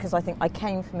just because I think I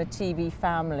came from a TV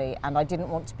family and I didn't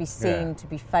want to be seen to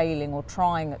be failing or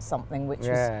trying at something, which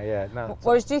was... No,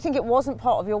 whereas do you think it wasn't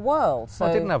part of your world? So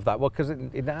I didn't have that. Well, because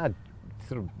it had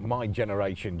sort of my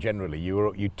generation generally,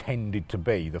 you tended to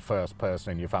be the first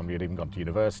person in your family who'd even gone to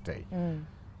university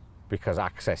because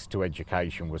access to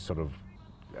education was sort of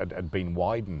had been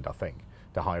widened, I think,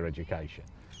 to higher education.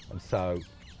 And so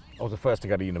I was the first to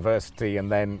go to university, and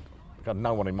then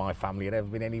no one in my family had ever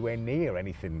been anywhere near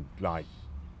anything like,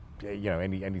 you know,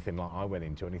 anything like I went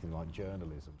into, anything like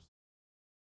journalism.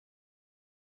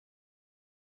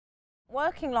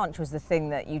 Working lunch was the thing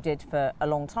that you did for a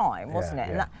long time, wasn't it?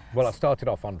 Yeah. Well, I started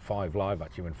off on 5 Live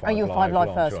actually when 5 Live you were 5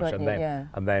 Live first, launched, weren't you?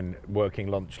 and then Working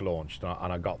Lunch launched,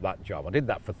 and I got that job. I did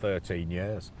that for 13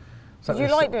 years. So did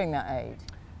you like doing that, Aid?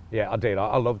 Yeah, I did.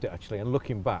 I loved it actually. And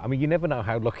looking back, I mean, you never know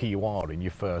how lucky you are in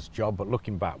your first job, but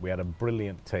looking back, we had a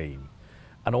brilliant team,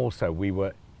 and also we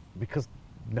were, because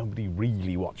nobody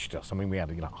really watched us. I mean, we had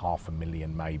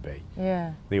 500,000 maybe,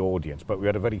 the audience, but we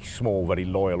had a very small, very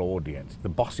loyal audience. The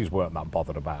bosses weren't that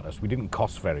bothered about us. We didn't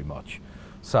cost very much,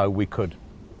 so we could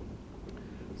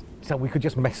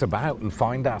just mess about and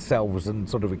find ourselves and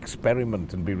sort of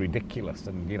experiment and be ridiculous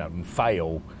and, you know, and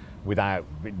fail without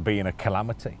it being a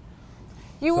calamity.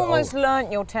 You almost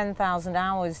learnt your 10,000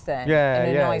 hours then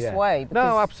in a nice way.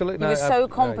 No, absolutely. You were so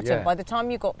competent. By the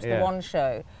time you got to the one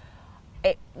show,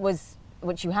 it was,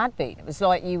 which you had been, it was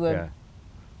like you were... Yeah.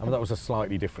 I mean, that was a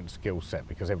slightly different skill set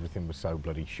because everything was so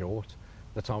bloody short.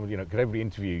 At the time, you know, because every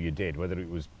interview you did, whether it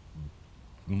was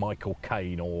Michael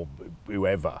Caine or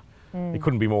whoever, it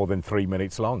couldn't be more than 3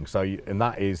 minutes long. So, and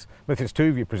that is, if there's two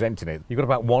of you presenting it, you've got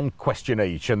about one question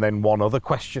each and then one other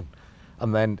question.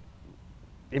 And then,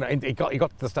 you know, it got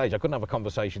to the stage I couldn't have a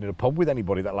conversation in a pub with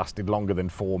anybody that lasted longer than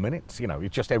 4 minutes. You know,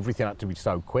 it just, everything had to be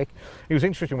so quick. It was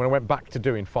interesting when I went back to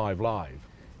doing 5 Live.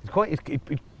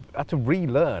 It had to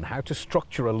relearn how to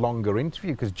structure a longer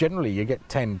interview because generally you get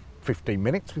 10, 15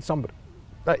 minutes with somebody.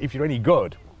 If you're any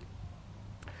good,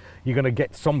 you're going to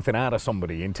get something out of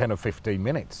somebody in 10 or 15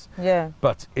 minutes. Yeah.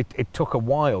 But it took a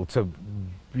while to,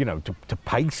 you know, to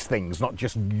pace things, not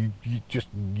just just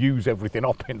use everything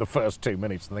up in the first 2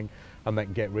 minutes and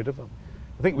then get rid of them.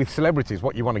 I think with celebrities,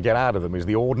 what you want to get out of them is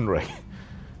the ordinary.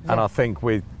 And I think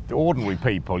with ordinary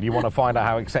people, you want to find out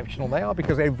how exceptional they are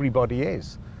because everybody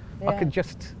is. I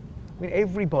mean,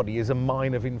 everybody is a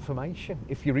mine of information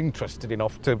if you're interested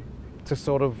enough to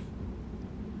sort of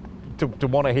to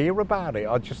want to hear about it.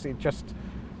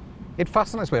 It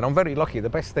fascinates me, and I'm very lucky. The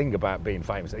best thing about being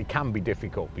famous, it can be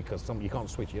difficult because you can't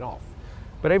switch it off.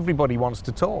 But everybody wants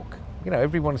to talk. You know,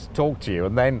 everyone wants to talk to you,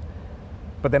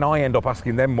 but then I end up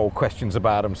asking them more questions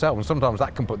about themselves, and sometimes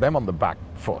that can put them on the back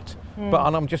foot. And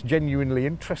I'm just genuinely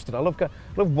interested. I love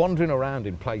wandering around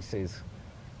in places,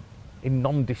 in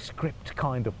nondescript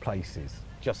kind of places,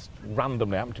 just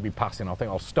randomly happen to be passing. I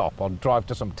think I'll stop, I'll drive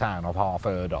to some town I've half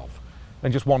heard of,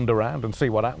 and just wander around and see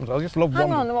what happens. I just love wandering.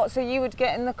 Hang on, so you would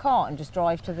get in the car and just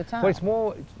drive to the town? Well, it's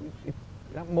more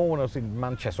when I was in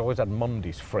Manchester, I always had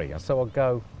Mondays free, and so I'd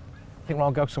go, I'll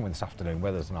go somewhere this afternoon,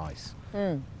 weather's nice.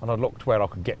 And I looked where I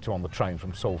could get to on the train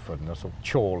from Salford, and I saw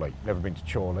Chorley, never been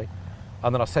to Chorley.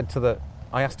 And then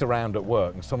I asked around at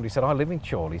work, and somebody said, I live in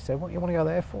Chorley. He said, what do you want to go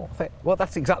there for? I thought, well,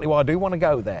 that's exactly why I do want to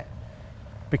go there.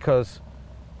 Because,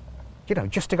 you know,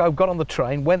 just to go, got on the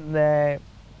train, went there,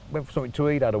 went for something to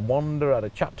eat, had a wander, had a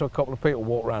chat to a couple of people,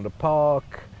 walked around a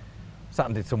park, sat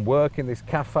and did some work in this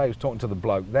cafe, was talking to the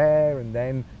bloke there, and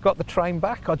then got the train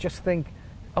back. I just think,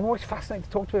 I'm always fascinated to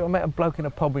talk to people. I met a bloke in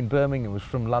a pub in Birmingham who was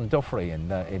from Llandoughrey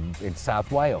in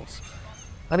South Wales.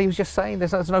 And he was just saying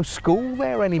there's no school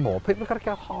there anymore. People have got to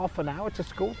go half an hour to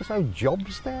school. There's no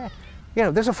jobs there. You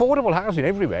know, there's affordable housing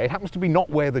everywhere. It happens to be not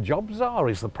where the jobs are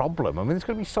is the problem. I mean, there's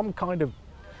going to be some kind of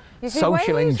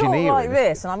social engineering. When you talk like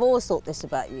this, and I've always thought this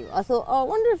about you, I thought, I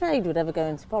wonder if Aid would ever go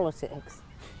into politics.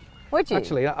 Would you?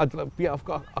 Actually, I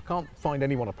can't find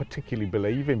anyone I particularly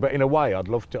believe in, but in a way, I'd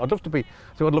love to be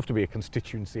a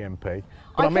constituency MP.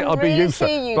 But I'd be useful.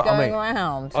 See you going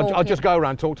around. I'd just go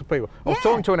around, talk to people. I was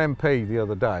talking to an MP the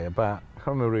other day about, I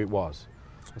can't remember who it was.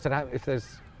 I said,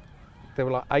 there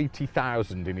were like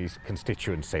 80,000 in his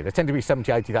constituency. There tend to be 70,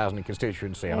 80,000 in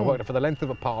constituency, and I worked for the length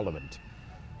of a parliament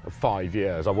of 5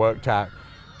 years. I worked out,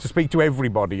 to speak to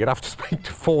everybody, you'd have to speak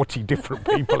to 40 different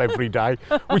people every day,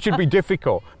 which would be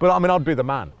difficult. But I mean, I'd be the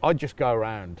man. I'd just go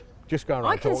around talking to people.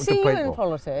 I can see you in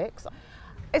politics.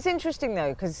 It's interesting though,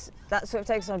 because that sort of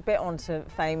takes us a bit onto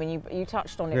fame, and you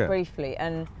touched on it briefly,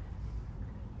 and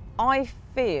I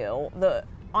feel that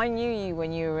I knew you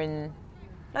when you were in,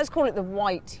 let's call it the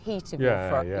white heat of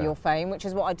your fame, which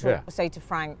is what I say to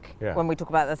Frank when we talk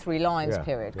about the Three Lions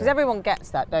period, because everyone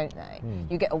gets that, don't they?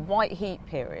 You get a white heat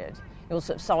period, your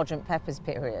sort of Sergeant Pepper's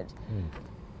period.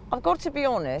 I've got to be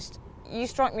honest, you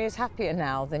strike me as happier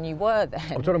now than you were then.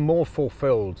 I'm sort of more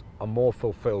fulfilled. I'm more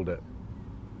fulfilled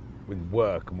with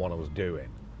work and what I was doing,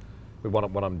 with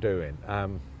what I'm doing.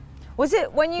 Was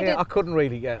it when you did? I couldn't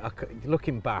really.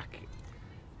 Looking back,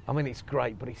 I mean, it's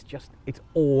great, but it's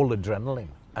all adrenaline,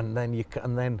 and then you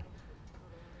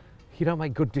don't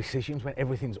make good decisions when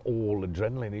everything's all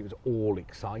adrenaline. It was all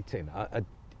exciting.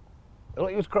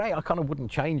 It was great. I kind of wouldn't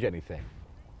change anything,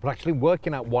 but actually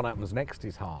working out what happens next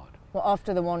is hard. Well,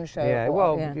 after the one show. Yeah. It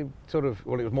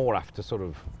was more after sort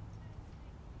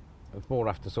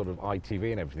of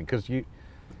ITV and everything, because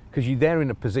you're there in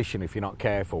a position, if you're not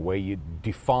careful, where you're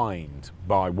defined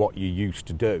by what you used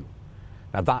to do.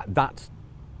 Now that's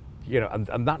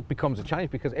and that becomes a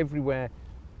challenge, because everywhere,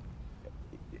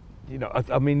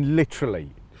 I mean,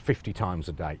 literally 50 times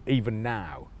a day, even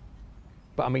now.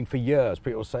 But I mean, for years,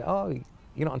 people say, "Oh,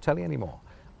 you're not on telly anymore."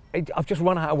 I've just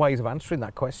run out of ways of answering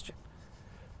that question.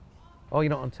 "Oh, you're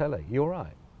not on telly. You all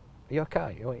right? Are you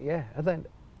okay?" I went, "Yeah." And then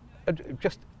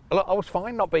I was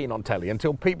fine not being on telly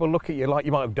until people look at you like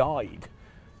you might have died,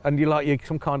 and you're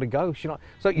some kind of ghost.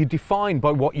 So you're defined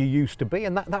by what you used to be,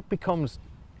 and that becomes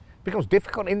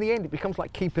difficult. In the end, it becomes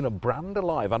like keeping a brand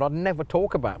alive, and I'd never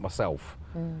talk about myself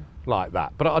like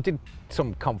that. But I did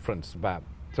some conference about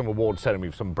some award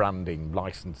ceremony, some branding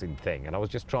licensing thing, and I was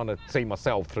just trying to see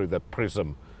myself through the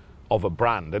prism of a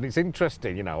brand. And it's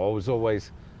interesting, I was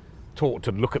always taught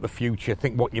to look at the future,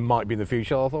 think what you might be in the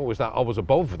future. I thought always that I was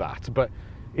above that, but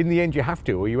in the end you have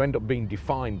to, or you end up being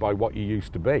defined by what you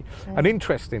used to be. And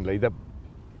interestingly,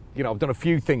 I've done a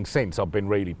few things since I've been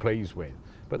really pleased with,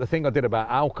 but the thing I did about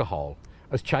alcohol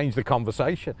has changed the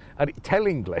conversation. And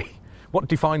tellingly, what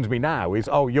defines me now is,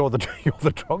 "Oh, you're the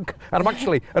drunk," and I'm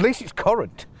actually, at least it's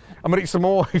current. I mean, it's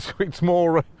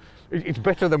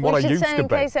better than what I used to be. In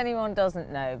case anyone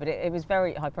doesn't know, but it was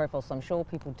very high profile, so I'm sure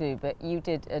people do, but you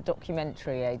did a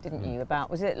documentary, didn't you, about,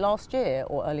 was it last year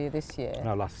or earlier this year?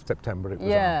 No, last September it was.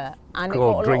 Yeah, and it got a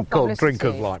lot of publicity.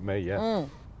 Drinkers Like Me,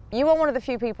 You are one of the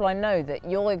few people I know that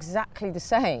you're exactly the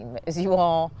same as you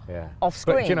are off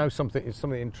screen. But something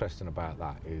interesting about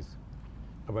that is,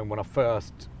 I mean, when I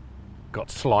first got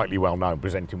slightly well known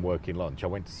presenting Working Lunch, I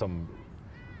went to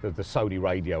the Sony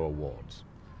Radio Awards,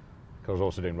 because I was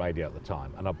also doing radio at the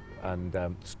time,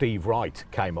 and Steve Wright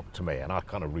came up to me, and I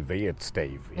kind of revered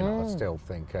Steve. I still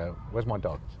think, "Where's my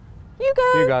dog?" You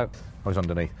go. I was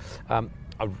underneath, and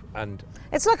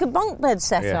it's like a bunk bed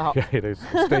setup. Yeah, it is.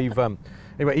 Steve.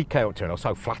 Anyway, he came up to me, and I was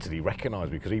so flattered he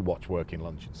recognised me, because he watched Working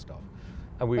Lunch and stuff.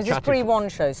 And we were chatting. Pre-one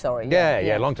show, sorry.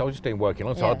 Yeah, long time. I was just doing Working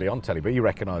Lunch, hardly on telly, but he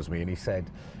recognised me, and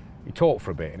he talked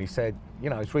for a bit, and he said,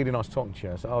 "It's really nice talking to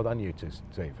you." I said, "Oh, I knew you too,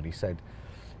 Steve." And he said,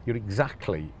 "You're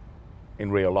exactly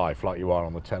in real life like you are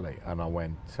on the telly." And I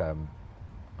went,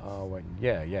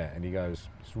 yeah. And he goes,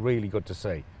 "It's really good to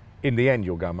see. In the end,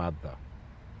 you'll go mad, though.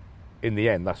 In the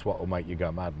end, that's what will make you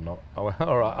go mad." And I went,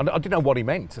 "All right." And I didn't know what he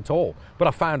meant at all, but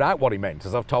I found out what he meant,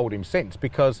 as I've told him since,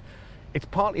 because it's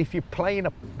partly, if you're playing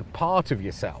a part of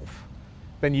yourself,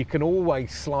 then you can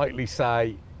always slightly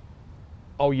say,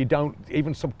 "Oh, you don't,"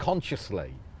 even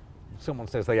subconsciously, if someone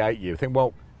says they hate you, think,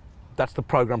 "Well, that's the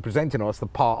programme presenting, or that's the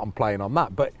part I'm playing on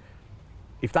that." But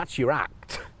if that's your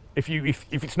act, if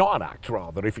it's not an act,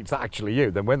 rather, if it's actually you,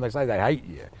 then when they say they hate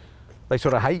you, they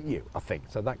sort of hate you, I think.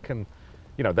 So that can,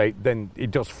 then it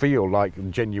does feel like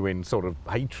genuine sort of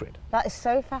hatred. That is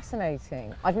so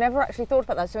fascinating. I've never actually thought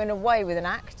about that. So in a way, with an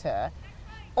actor,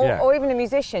 or even a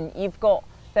musician,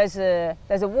 there's a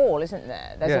wall, isn't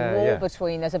there? There's a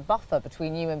wall there's a buffer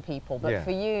between you and people. But for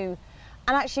you,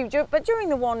 and actually, but during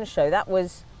the one show, that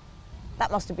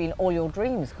must have been all your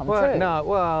dreams come true.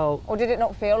 No, or did it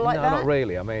not feel like that? No, not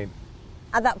really. I mean,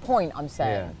 at that point, I'm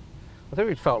saying. Yeah. I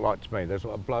think it felt like to me. There's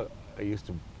a bloke I used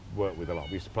to work with a lot.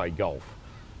 We used to play golf,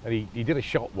 and he did a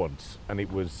shot once, and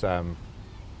it was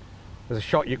there's a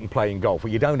shot you can play in golf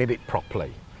where you don't hit it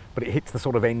properly, but it hits the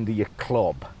sort of end of your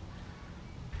club,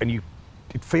 and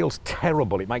it feels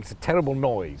terrible. It makes a terrible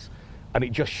noise, and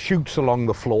it just shoots along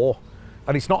the floor,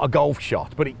 and it's not a golf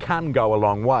shot, but it can go a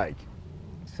long way.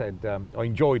 He said, "I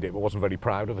enjoyed it, but wasn't very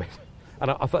proud of it."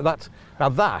 And I thought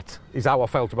that is how I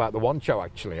felt about the one show.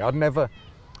 Actually,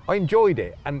 I enjoyed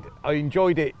it, and I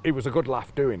enjoyed it. It was a good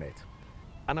laugh doing it,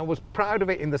 And I was proud of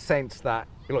it in the sense that,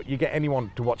 look, you get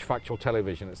anyone to watch factual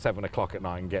television at 7 o'clock at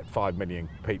night and get 5 million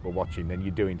people watching, then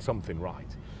you're doing something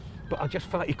right. But I just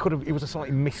felt it was a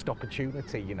slightly missed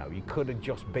opportunity, you know. You could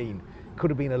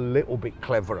have been a little bit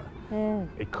cleverer.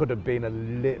 It could have been a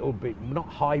little bit, not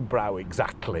highbrow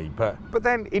exactly, but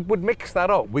then it would mix that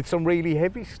up with some really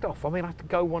heavy stuff. I mean, I had to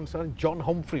go once, John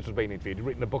Humphreys was being interviewed, he'd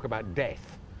written a book about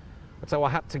death. And so I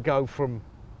had to go from,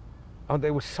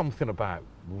 there was something about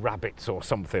rabbits or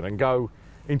something, and go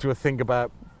into a thing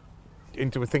about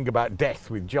death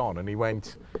with John, and he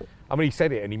went, I mean, he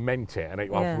said it and he meant it, and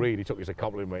I really took it as a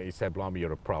compliment. He said, "Blimey,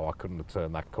 you're a pro. I couldn't have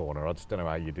turned that corner. I just don't know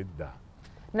how you did that."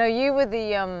 No, you were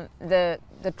the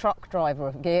truck driver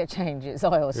of gear changes.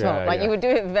 I always felt you would do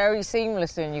it very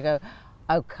seamlessly, and you go,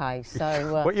 "Okay,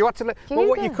 so." But you had to.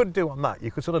 What you could do on that,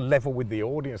 you could sort of level with the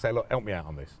audience, say, "Look, help me out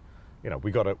on this. You know,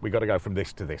 we got to go from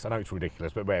this to this. I know it's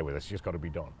ridiculous, but bear with us. It's just got to be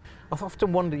done." I've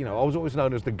often wondered, you know, I was always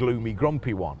known as the gloomy,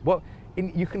 grumpy one. Well,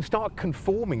 you can start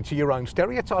conforming to your own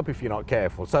stereotype if you're not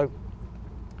careful. So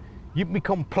you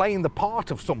become playing the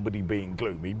part of somebody being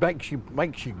gloomy, makes you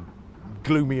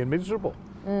gloomy and miserable.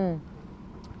 I'm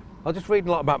just reading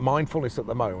a lot about mindfulness at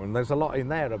the moment, and there's a lot in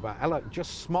there about,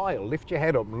 just smile, lift your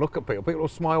head up and look at people. People will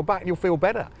smile back and you'll feel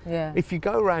better. Yeah. If you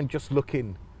go around just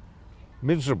looking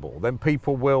miserable, then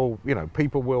people will.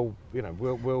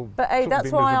 But hey,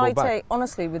 that's why I take,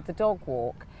 honestly, with the dog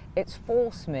walk, it's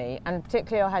forced me, and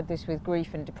particularly I had this with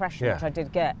grief and depression, which I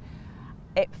did get.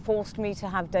 It forced me to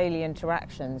have daily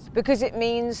interactions, because it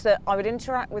means that I would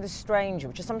interact with a stranger,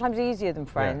 which is sometimes easier than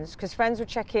friends, because friends would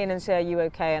check in and say, "Are you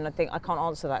okay?" And I think I can't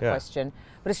answer that question.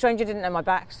 But a stranger didn't know my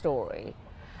backstory.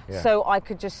 Yeah. So I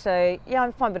could just say, "Yeah,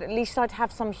 I'm fine," but at least I'd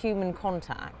have some human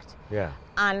contact. Yeah.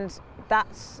 And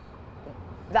that's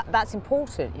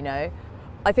important, you know.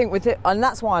 I think with it, and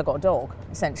that's why I got a dog,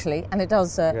 essentially, and it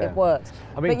does, it works.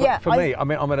 I mean, but for me, I'm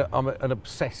an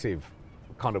obsessive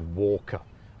kind of walker,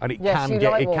 and it can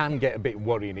get a bit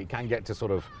worrying. It can get to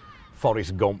sort of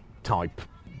Forrest Gump type,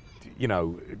 you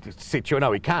know, situation.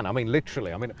 No, it can. I mean,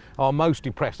 literally. I mean, I'm most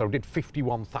depressed. I did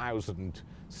 51,000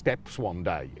 steps one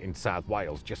day in South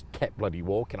Wales, just kept bloody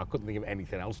walking. I couldn't think of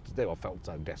anything else to do. I felt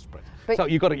so desperate. But so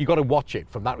you got to watch it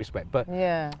from that respect. But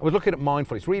I was looking at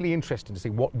mindfulness. It's really interesting to see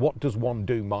what does one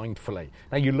do mindfully.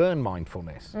 Now you learn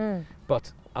mindfulness,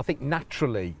 but I think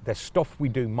naturally there's stuff we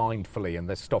do mindfully and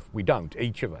there's stuff we don't,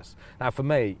 each of us. Now for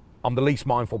me, I'm the least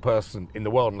mindful person in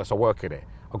the world unless I work at it.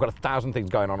 I've got 1,000 things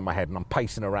going on in my head and I'm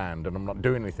pacing around and I'm not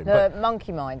doing anything. The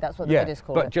monkey mind, that's what the Buddhists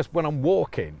call it. But just when I'm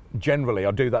walking, generally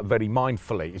I do that very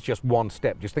mindfully. It's just one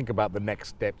step. Just think about the next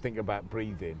step, think about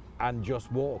breathing and just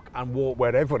walk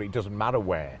wherever, it doesn't matter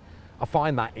where. I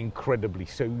find that incredibly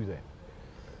soothing.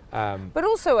 But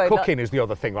also cooking is the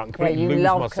other thing. I can completely lose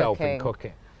myself in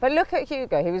cooking. But look at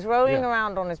Hugo, he was rolling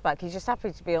around on his back. He's just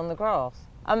happy to be on the grass.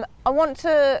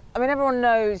 Everyone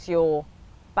knows your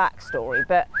backstory,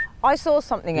 but I saw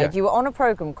something, Ed. You were on a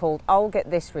programme called I'll Get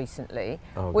This recently,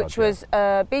 which was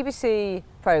a BBC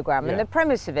programme, and the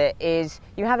premise of it is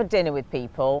you have a dinner with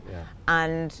people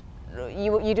and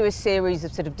you do a series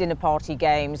of sort of dinner party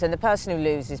games, and the person who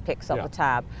loses picks up the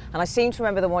tab. And I seem to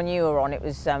remember the one you were on, it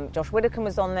was Josh Widdicombe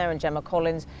was on there and Gemma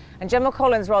Collins, and Gemma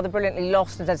Collins rather brilliantly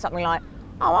lost and said something like,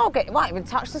 "Oh, might even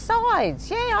touch the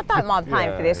sides. Yeah, I don't mind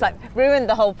paying for this." Like, ruined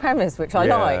the whole premise, which I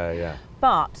like. Yeah.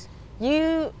 But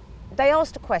they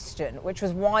asked a question, which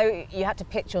was why you had to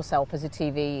pitch yourself as a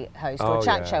TV host or a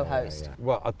chat show host. Yeah.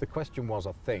 Well, the question was,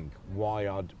 I think, why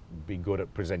I'd be good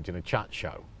at presenting a chat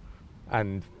show.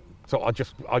 And so I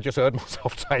just heard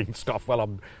myself saying stuff, well,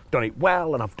 I've done it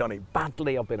well and I've done it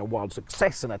badly. I've been a wild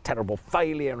success and a terrible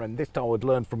failure, and this time I'd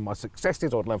learn from my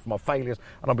successes or I'd learn from my failures,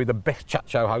 and I'd be the best chat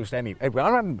show host anywhere.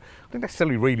 I didn't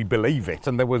necessarily really believe it,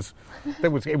 and it was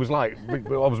like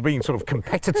I was being sort of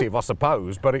competitive, I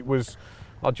suppose, but it was,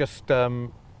 I just sort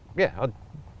of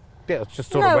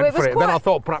went for it. Then I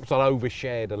thought perhaps I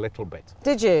overshared a little bit.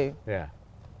 Did you? Yeah.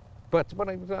 But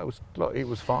it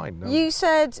was fine. No. You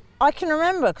said, I can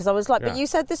remember, because I was like, but you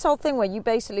said this whole thing where you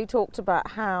basically talked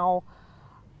about how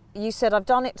you said, I've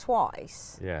done it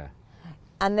twice. Yeah.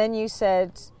 And then you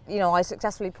said, I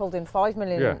successfully pulled in 5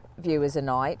 million viewers a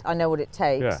night. I know what it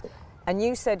takes. Yeah. And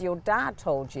you said your dad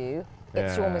told you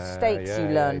it's your mistakes you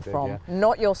learn from,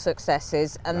 not your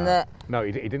successes, and No,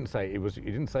 he didn't say he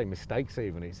didn't say mistakes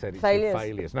even. He said it's your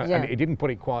failures. No, and he didn't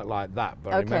put it quite like that.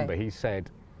 But I remember he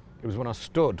said, it was when I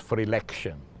stood for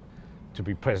election to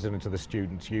be president of the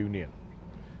Students' Union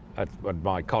at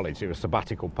my college. It was a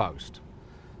sabbatical post.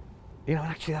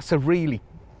 Actually, that's a really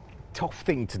tough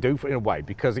thing to do in a way,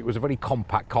 because it was a very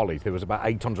compact college. There was about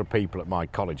 800 people at my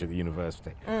college at the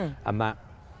university, and that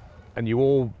and you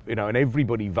all, you know, and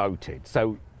everybody voted.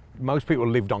 So most people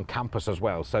lived on campus as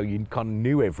well, so you kind of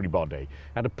knew everybody.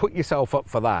 And to put yourself up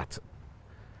for that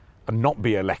and not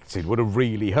be elected would have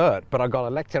really hurt. But I got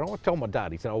elected. I told my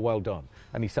dad, he said, oh, well done.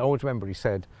 And he said, I always remember, he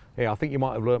said, yeah, I think you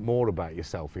might have learnt more about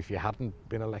yourself if you hadn't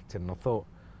been elected. And I thought,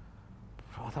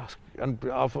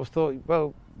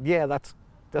 well, yeah, that's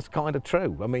kind of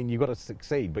true. I mean, you've got to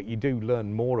succeed, but you do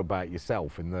learn more about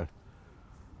yourself in the,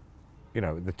 you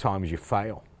know, the times you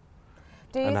fail.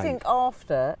 Do you think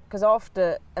after,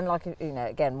 and like, you know,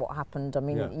 again, what happened, I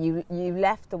mean, you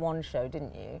left the One Show,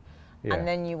 didn't you? Yeah. And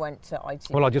then you went to ITV.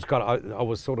 Well, I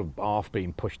was sort of half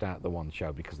being pushed out the One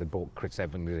Show because they brought Chris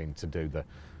Evans in to do the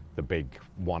big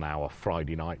 1 hour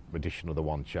Friday night edition of the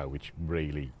One Show, which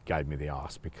really gave me the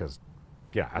arse because,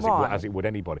 yeah, as it would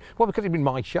anybody. Well, because it'd been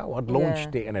my show, I'd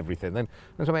launched it and everything. Then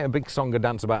I made a big song and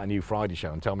dance about a new Friday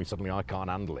show and tell me suddenly I can't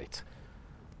handle it.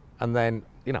 And then,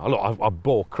 you know, look, I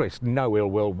bore Chris no ill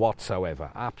will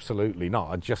whatsoever. Absolutely not.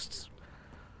 I didn't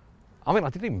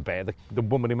even bear the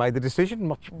woman who made the decision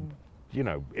much, you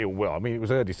know, ill will. I mean, it was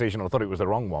her decision. I thought it was the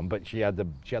wrong one, but she had the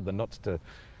nuts to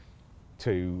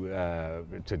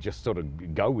just sort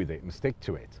of go with it and stick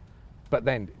to it. But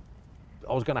then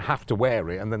I was going to have to wear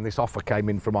it, and then this offer came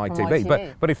in from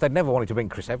ITV. But if they'd never wanted to bring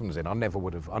Chris Evans in, I never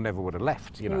would have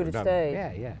left. You would have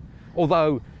stayed. Yeah.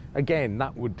 Although, again,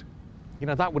 that would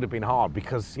have been hard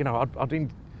because, you know, I didn't,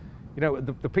 you know,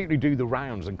 the people who do the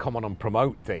rounds and come on and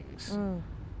promote things,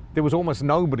 there was almost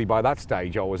nobody by that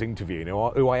stage I was interviewing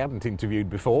who I hadn't interviewed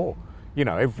before. You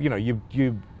know,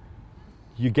 you're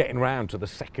getting round to the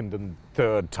second and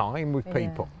third time with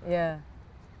people. Yeah.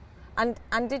 And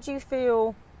did you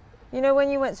feel, you know, when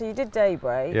you went, so you did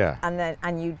Daybreak,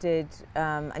 and you did,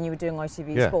 and you were doing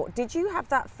ITV Sport. Did you have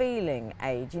that feeling,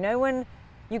 Ade? You know, when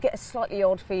you get a slightly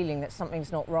odd feeling that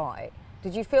something's not right.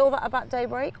 Did you feel that about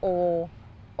Daybreak, or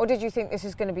did you think this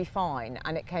is going to be fine,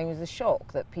 and it came as a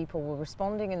shock that people were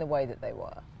responding in the way that they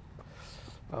were?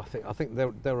 I think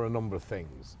there were a number of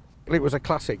things. It was a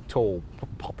classic tall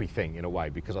poppy thing in a way,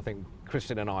 because I think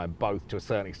Kristen and I are both, to a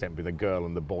certain extent, with the girl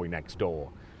and the boy next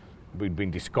door. We'd been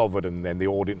discovered, and then the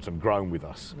audience had grown with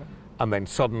us, and then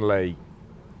suddenly,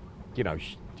 you know,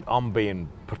 I'm being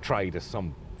portrayed as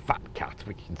some fat cat,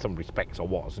 which in some respects I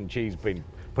was, and she's been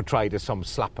portrayed as some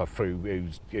slapper through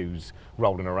who's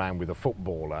rolling around with a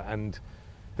footballer, and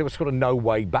there was sort of no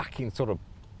way back in sort of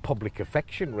public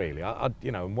affection, really.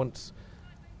 You know,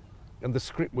 and the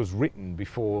script was written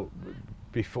before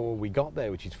we got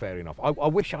there, which is fair enough. I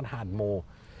wish I'd had more.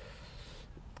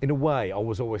 In a way, I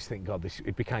was always thinking, God,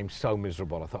 it became so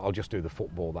miserable. I thought, I'll just do the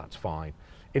football, that's fine.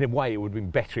 In a way, it would have been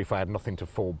better if I had nothing to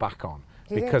fall back on.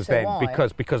 Because then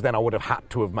I would have had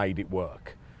to have made it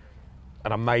work.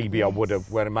 And maybe I would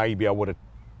have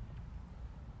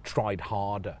tried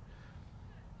harder.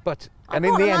 But in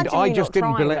the end, I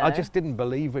didn't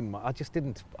believe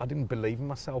in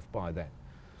myself by then.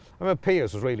 I remember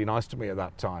Piers was really nice to me at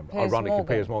that time. Ironically,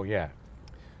 Piers Morgan, yeah.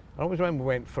 I always remember I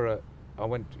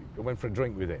went for a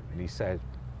drink with him, and he said,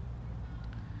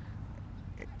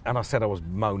 and I said I was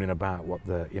moaning about what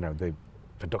the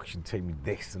production team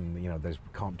this, and, you know, they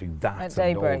can't do that at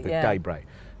Daybreak, Daybreak.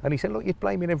 And he said, look, you're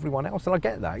blaming everyone else, and I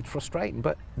get that, it's frustrating,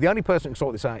 but the only person who can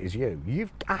sort this out is you.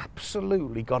 You've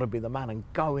absolutely got to be the man and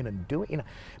go in and do it. You know,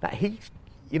 that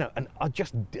and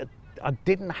I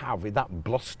didn't have that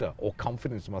bluster or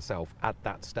confidence in myself at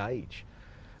that stage.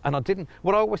 And I didn't,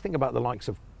 what I always think about the likes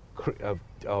of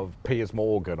Piers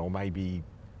Morgan or maybe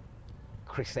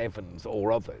Chris Evans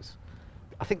or others,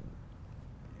 I think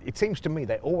it seems to me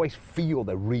they always feel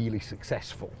they're really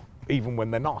successful, even when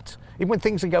they're not. Even when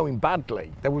things are going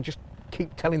badly, they will just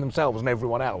keep telling themselves and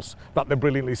everyone else that they're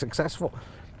brilliantly successful.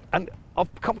 And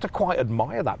I've come to quite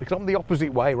admire that, because I'm the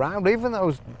opposite way around. Even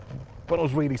though when I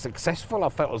was really successful, I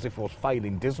felt as if I was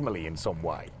failing dismally in some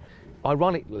way.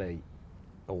 Ironically,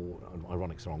 or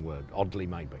ironic's the wrong word, oddly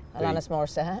maybe. Alanis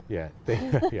Morissette? Yeah.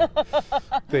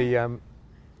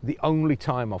 The only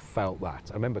time I felt that,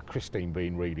 I remember Christine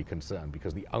being really concerned,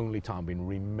 because the only time being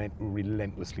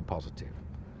relentlessly positive,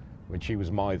 when she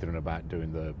was mithering about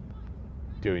doing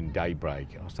Daybreak.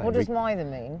 What does mither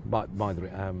mean?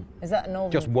 Mithering. Is that a normal?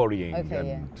 Just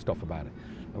worrying stuff about it.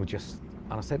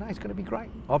 And I said, no, it's going to be great.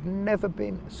 I've never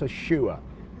been so sure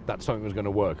that something was going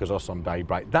to work as us on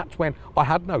Daybreak. That's when I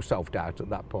had no self-doubt at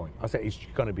that point. I said, it's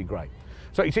going to be great.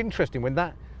 So it's interesting when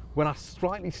I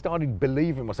slightly started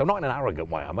believing myself, not in an arrogant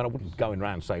way. I mean, I wasn't going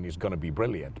around saying it's going to be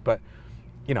brilliant, but,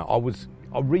 you know,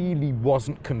 I really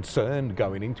wasn't concerned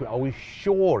going into it. I was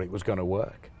sure it was going to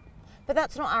work. But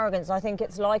that's not arrogance. I think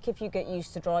it's like if you get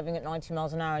used to driving at 90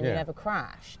 miles an hour and you never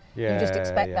crash. You just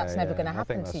expect that's never going to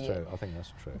happen to you. I think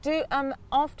that's true.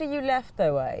 After you left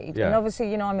though, Aid, and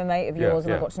obviously, I'm a mate of yours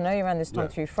and I got to know you around this time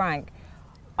through Frank,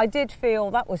 I did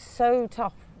feel that was so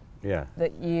tough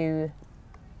that you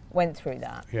went through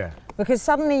that. Yeah. Because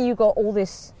suddenly you got all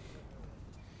this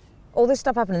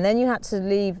stuff happening, and then you had to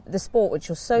leave the sport, which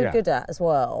you're so good at as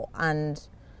well, and...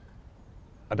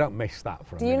 I don't miss that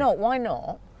for a minute. Do you not? Why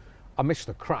not? I miss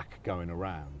the crack going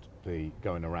around with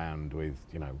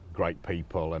great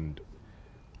people, and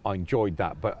I enjoyed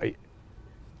that. But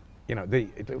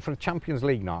for a Champions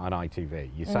League night on ITV,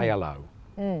 you say hello,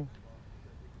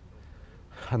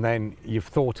 and then you've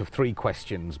thought of 3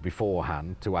 questions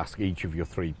beforehand to ask each of your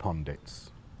 3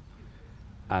 pundits,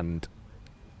 and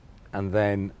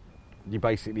then you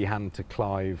basically hand to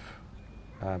Clive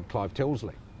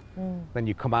Tilsley. Then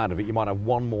you come out of it, you might have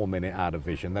 1 more minute out of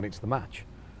vision, then it's the match.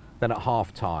 Then at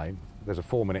half time, there's a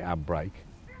 4-minute ad break.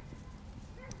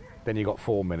 Then you've got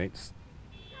 4 minutes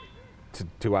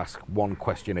to ask 1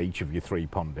 question each of your 3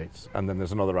 pundits, and then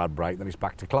there's another ad break, then it's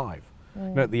back to Clive.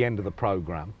 And at the end of the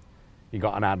programme, you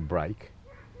got an ad break,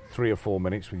 3 or 4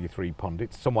 minutes with your 3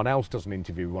 pundits. Someone else does an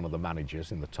interview with one of the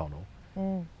managers in the tunnel.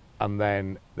 And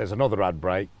then there's another ad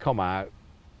break, come out,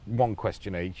 1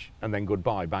 question each, and then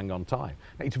goodbye, bang on time.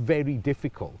 Now, it's very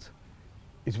difficult.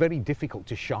 It's very difficult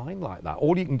to shine like that.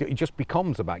 All you can do, it just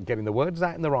becomes about getting the words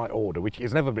out in the right order, which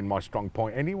has never been my strong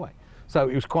point anyway. So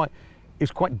it was quite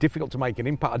difficult to make an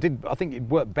impact. I think it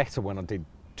worked better when I did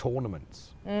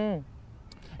tournaments. Was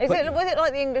it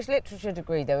like the English literature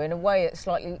degree though? In a way, it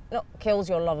slightly not kills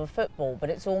your love of football,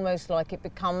 but it's almost like it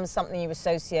becomes something you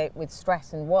associate with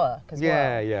stress and work as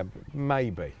well. Yeah,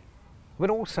 maybe. But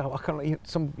also,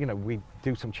 we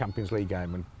do some Champions League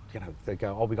game, and they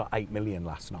go, we got 8 million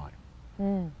last night,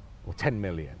 or 10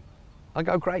 million. I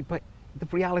go, great, but the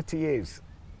reality is,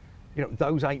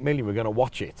 those 8 million were going to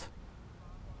watch it.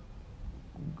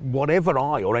 Whatever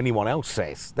I or anyone else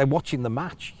says, they're watching the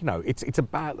match. It's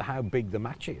about how big the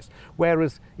match is.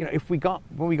 Whereas,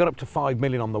 when we got up to 5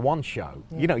 million on the one show,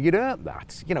 you'd earned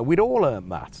that. We'd all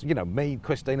earned that. Me,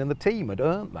 Christine, and the team had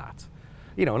earned that.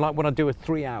 Like when I do a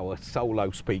 3-hour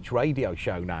solo speech radio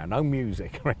show now, no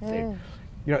music or anything.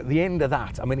 At the end of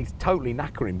that, it's totally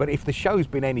knackering. But if the show's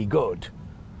been any good,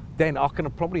 then I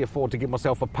can probably afford to give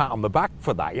myself a pat on the back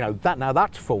for that.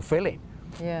 That's fulfilling.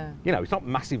 Yeah. It's not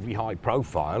massively high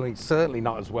profile. It's certainly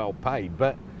not as well paid,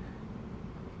 but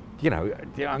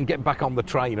and get back on the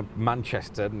train at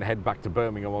Manchester and head back to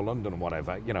Birmingham or London or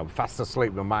whatever. Fast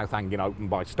asleep with my mouth hanging open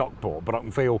by Stockport, but I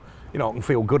can feel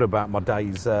good about my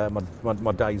day's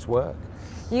my day's work.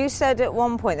 You said at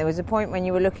one point there was a point when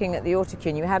you were looking at the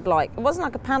autocue, you had it wasn't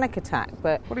like a panic attack,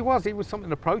 but well, it was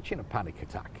something approaching a panic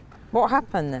attack. What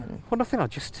happened then? Well, nothing. I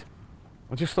just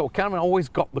thought, I always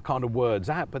got the kind of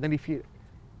words out, but then if you,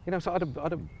 so I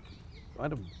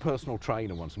had a personal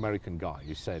trainer once, American guy,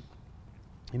 who said.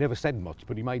 He never said much,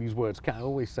 but he made his words count. He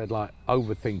always said,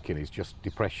 overthinking is just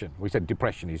depression. We said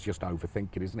depression is just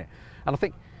overthinking, isn't it? And I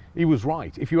think he was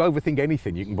right. If you overthink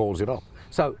anything, you can balls it up.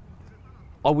 So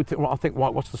I think,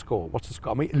 right, what's the score? What's the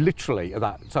score? Literally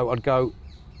that. So I'd go,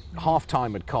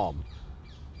 half-time had come,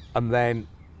 and then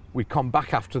we'd come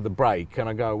back after the break, and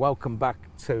I'd go, welcome back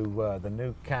to the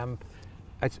new camp.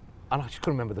 And I just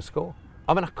couldn't remember the score.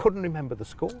 I couldn't remember the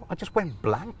score. I just went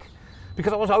blank.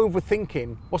 Because I was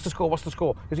overthinking, what's the score?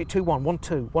 Is it 2-1,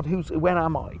 1-2? Where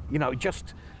am I?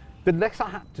 The less I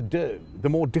had to do, the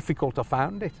more difficult I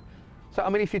found it. So,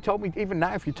 if you told me, even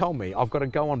now, if you told me I've got to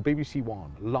go on BBC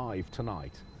One live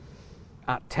tonight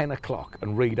at 10 o'clock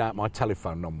and read out my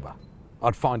telephone number,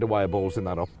 I'd find a way of ballsing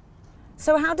that up.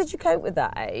 So how did you cope with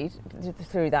that, Aid,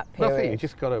 through that period? Nothing, you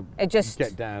just got to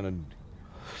get down and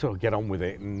sort of get on with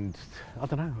it, and I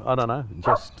don't know,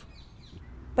 just...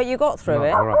 But you got through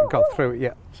it? All right, got through it,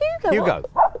 yeah. Hugo.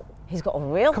 He's got a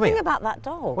real thing about that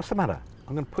dog. What's the matter?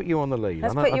 I'm going to put you on the lead.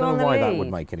 Let's I put you don't on know the why lead. That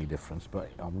would make any difference, but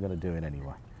I'm going to do it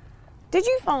anyway. Did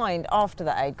you find after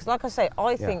that, Aid, because like I say,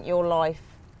 I think your life,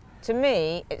 to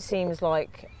me, it seems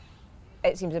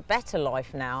a better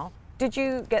life now. Did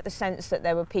you get the sense that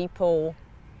there were people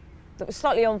that were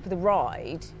slightly on for the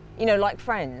ride, like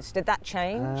friends? Did that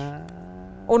change?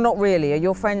 Or not really? Are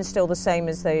your friends still the same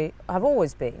as they have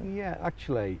always been? Yeah,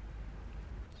 actually.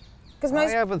 I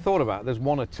haven't thought about it. There's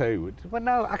one or two. Well,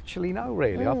 no, actually, no,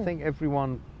 really. I think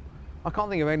everyone... I can't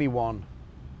think of anyone...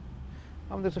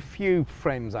 there's a few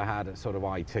friends I had at sort of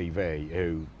ITV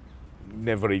who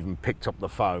never even picked up the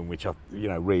phone, which,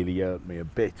 really hurt me a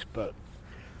bit. But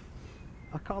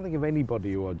I can't think of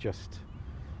anybody who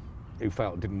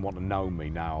felt didn't want to know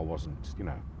me now I wasn't,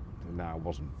 now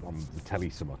wasn't on the telly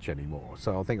so much anymore.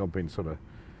 So I think I've been sort of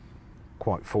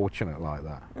quite fortunate like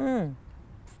that.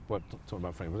 Well, talking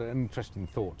about friends, an interesting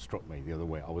thought struck me the other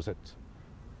way. I was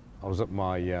at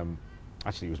my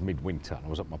actually it was midwinter, and I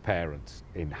was at my parents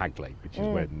in Hagley, which is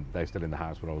when they're still in the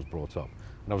house where I was brought up.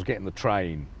 And I was getting the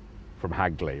train from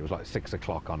Hagley. It was like 6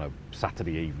 o'clock on a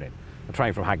Saturday evening. A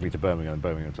train from Hagley to Birmingham and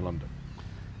Birmingham to London.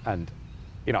 And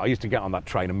you know, I used to get on that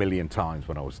train a million times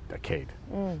when I was a kid,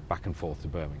 back and forth to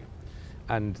Birmingham.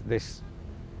 And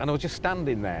I was just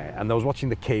standing there, and I was watching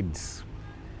the kids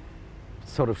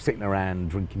sort of sitting around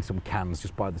drinking some cans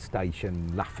just by the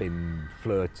station, laughing,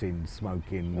 flirting,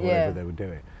 smoking, whatever they were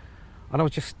doing. And I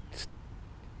was just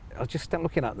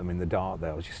looking at them in the dark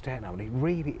there. I was just staring at them,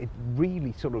 and it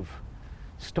really sort of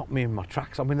stopped me in my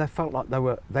tracks. I mean, they felt like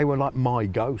they were like my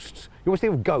ghosts. You always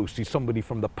think of ghosts as somebody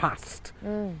from the past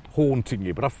haunting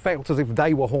you, but I felt as if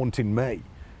they were haunting me.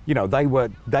 You know, they were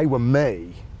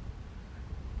me.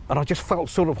 And I just felt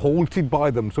sort of haunted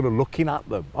by them, sort of looking at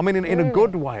them. I mean, in a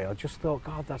good way. I just thought,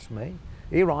 God, that's me.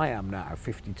 Here I am now,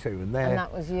 52, and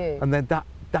that was you. And then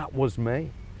that was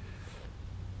me.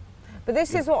 But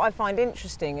this is what I find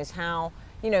interesting, is how,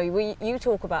 you know, you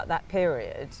talk about that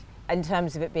period in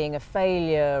terms of it being a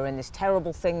failure and this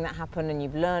terrible thing that happened, and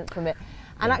you've learnt from it.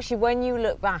 And actually, when you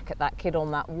look back at that kid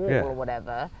on that wall or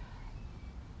whatever,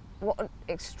 what an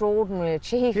extraordinary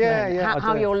achievement! Yeah,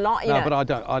 how you're like, you know.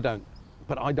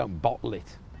 But I don't bottle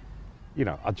it. You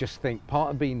know, I just think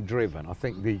part of being driven, I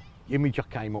think the image I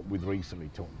came up with recently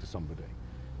talking to somebody,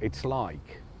 it's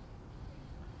like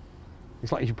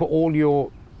if you put all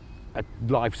your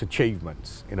life's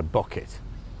achievements in a bucket,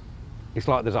 it's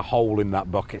like there's a hole in that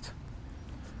bucket.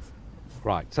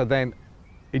 Right, so then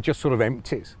it just sort of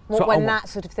empties. When that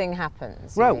sort of thing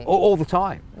happens? Well, all the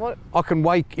time. What? I can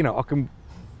wake, you know,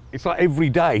 it's like every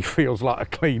day feels like a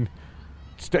clean,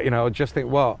 you know, I just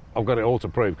think, well, I've got it all to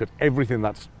prove, because everything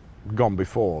that's gone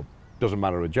before doesn't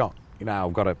matter a jot. You know,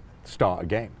 I've got to start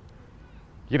again.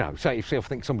 You know, say if I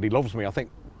think somebody loves me, I think,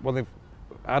 well,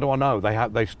 how do I know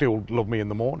they still love me in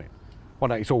the morning?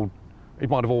 Well, it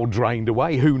might have all drained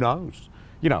away. Who knows?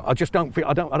 You know, I just don't feel.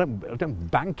 I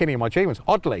don't bank any of my achievements.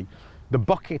 Oddly, the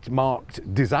bucket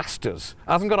marked disasters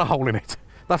hasn't got a hole in it.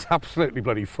 That's absolutely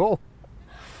bloody full.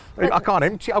 I can't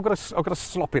empty. I've got to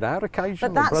slop it out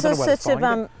occasionally. But that's a sort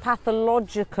of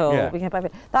pathological.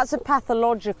 That's a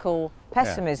pathological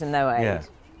pessimism, though, Aid. Yeah.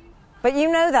 But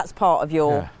you know that's part of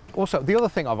your. Yeah. Also, the other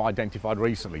thing I've identified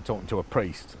recently, talking to a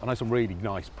priest, I know some really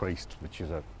nice priests, which is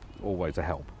always a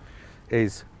help,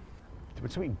 is when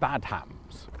something bad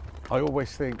happens, I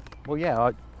always think, well,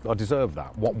 yeah, I deserve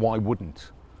that. Why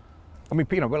wouldn't? I mean,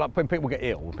 you know, like when people get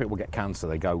ill, when people get cancer,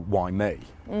 they go, why me?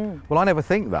 Well, I never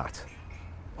think that.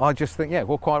 I just think, yeah,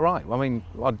 well, quite right. I mean,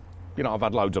 I've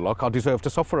had loads of luck. I deserve to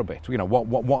suffer a bit. You know,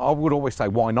 what I would always say,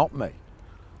 why not me?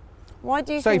 Why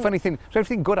do you think... If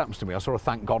anything good happens to me, I sort of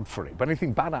thank God for it. But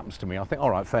anything bad happens to me, I think,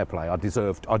 all right, fair play. I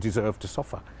deserve to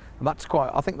suffer. And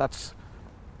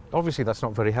obviously that's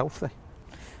not very healthy.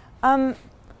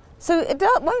 So it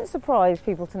won't surprise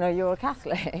people to know you're a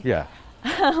Catholic. Yeah.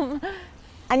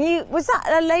 And was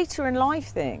that a later in life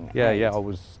thing? Yeah, I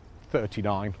was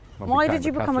 39. Why did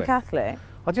you become a Catholic?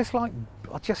 I'd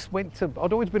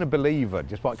always been a believer,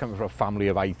 despite coming from a family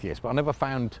of atheists, but I never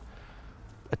found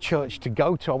a church to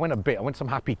go to. I went to some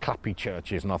happy clappy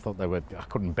churches, and I thought I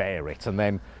couldn't bear it. And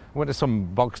then I went to some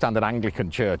bog standard Anglican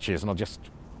churches, and it just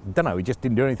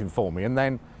didn't do anything for me. And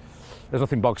then there's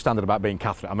nothing bog standard about being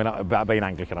Catholic. I mean, about being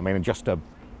Anglican. I mean, just the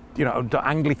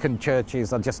Anglican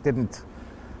churches, I just didn't.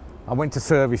 I went to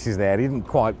services there, it didn't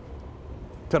quite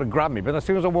sort of grab me. But as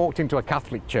soon as I walked into a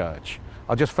Catholic church,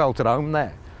 I just felt at home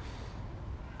there.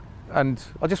 And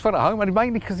I just felt at home, and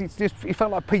mainly because it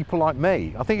felt like people like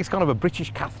me. I think it's kind of a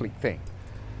British Catholic thing.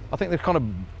 I think there's kind of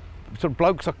sort of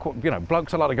blokes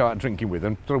I like to go out drinking with,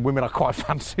 and sort of women I quite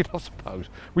fancied, I suppose.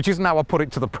 Which isn't how I put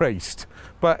it to the priest,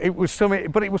 but it was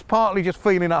partly just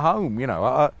feeling at home, you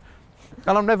know.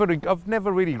 And I've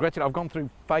never really regretted it. I've gone through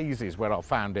phases where I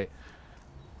found it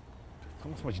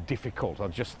not so much difficult. I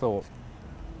just thought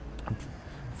I'm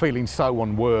feeling so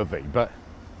unworthy, but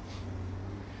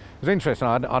it was interesting.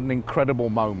 I had an incredible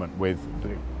moment with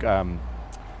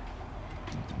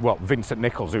Vincent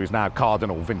Nichols, who is now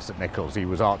Cardinal Vincent Nichols. He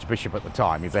was Archbishop at the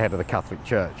time. He's the head of the Catholic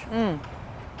Church.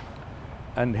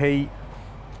 And he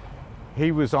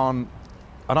was on,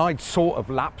 and I'd sort of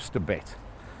lapsed a bit.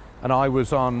 And I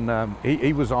was on,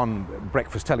 he was on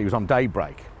breakfast telly, he was on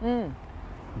Daybreak,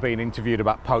 being interviewed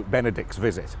about Pope Benedict's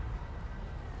visit.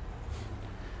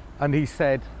 And he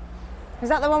said... Is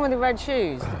that the one with the red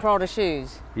shoes, the Prada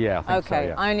shoes? Yeah, I think so,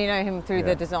 yeah. I only know him through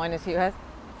the designers he has.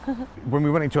 When we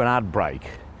went into an ad break,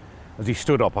 as he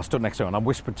stood up, I stood next to him and I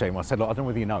whispered to him, I said, look, I don't know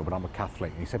whether you know, but I'm a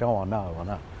Catholic. And he said, oh, I know.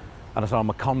 And I said, I'm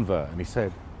a convert. And he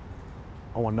said,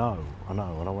 oh, I know. And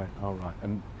I went, all right.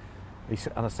 And he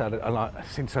said, and I said,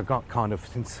 since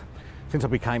I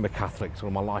became a Catholic, sort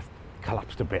of my life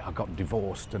collapsed a bit. I got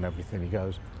divorced and everything. He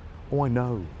goes, oh, I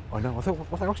know. I thought,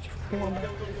 what else do you fucking want to know?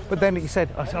 But then he said,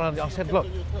 I said, look,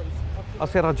 I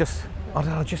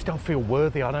just don't feel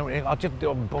worthy. I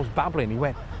was babbling. He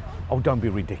went, oh, don't be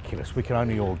ridiculous. We can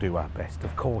only all do our best.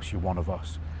 Of course, you're one of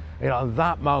us. You know, at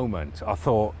that moment, I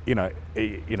thought,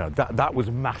 that was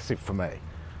massive for me.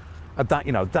 And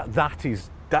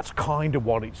that's kind of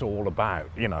what it's all about.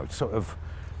 You know, sort of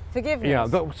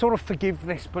forgiveness. Sort of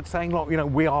forgiveness, but saying, look,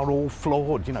 we are all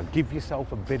flawed. Give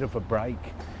yourself a bit of a break.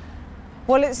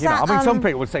 Well, it's some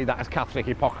people would say that as Catholic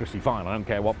hypocrisy. Fine, I don't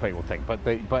care what people think, but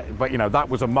that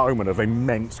was a moment of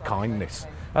immense kindness.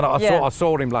 And I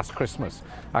saw him last Christmas.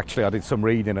 Actually, I did some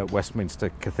reading at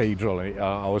Westminster Cathedral, and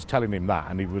I was telling him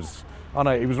that, and it was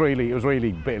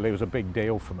a big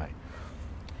deal for me.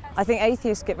 I think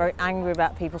atheists get very angry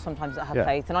about people sometimes that have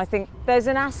faith, and I think there's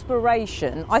an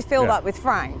aspiration. I feel that with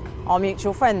Frank, our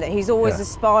mutual friend, that he's always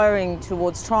aspiring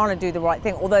towards trying to do the right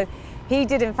thing. Although he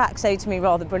did, in fact, say to me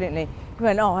rather brilliantly, he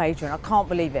went, "Oh, Adrian, I can't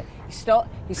believe it.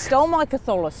 He stole my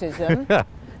Catholicism.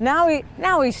 Now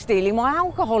he's stealing my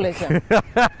alcoholism."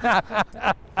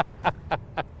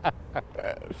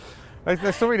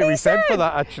 There's something to be said for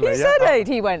that, actually. He said it.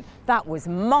 He went, "That was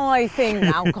my thing,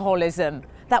 alcoholism.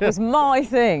 That was my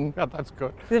thing." Yeah, that's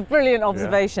good. It's a brilliant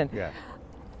observation. Yeah.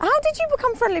 How did you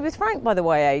become friendly with Frank, by the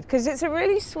way, Aid? Because it's a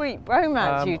really sweet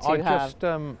bromance you two have.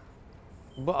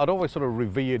 But I'd always sort of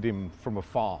revered him from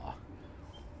afar.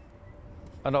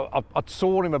 And I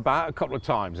saw him about a couple of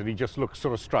times, and he just looked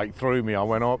sort of straight through me. I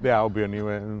went up the Albion, he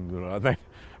went,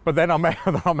 but then I met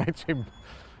him.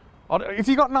 Has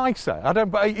he got nicer?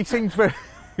 But he seems very.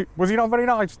 Was he not very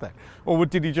nice then, or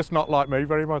did he just not like me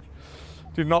very much?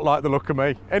 Did not like the look of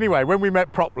me. Anyway, when we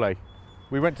met properly,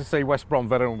 we went to see West Brom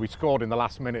Villa, and we scored in the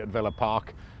last minute at Villa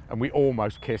Park, and we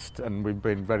almost kissed, and we've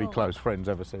been very close friends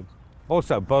ever since.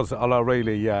 Also, Buzz, I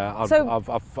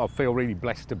feel really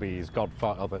blessed to be his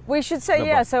godfather. We should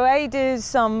say, so Aid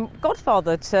is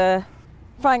godfather to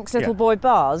Frank's little boy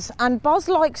Buzz, and Buzz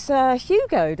likes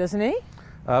Hugo, doesn't he?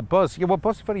 Buzz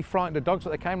is very frightened of dogs.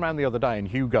 They came round the other day, and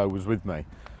Hugo was with me,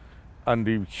 and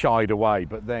he shied away.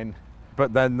 But then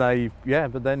they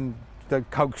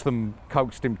coaxed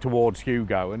him towards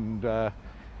Hugo. And I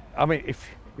mean,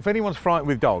 if anyone's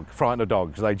frightened of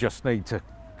dogs, they just need to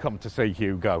come to see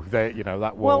Hugo. That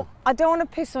will. Well, I don't want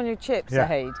to piss on your chips,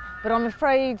 Aid, but I'm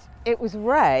afraid it was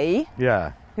Ray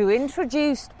who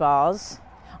introduced Buzz.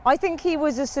 I think he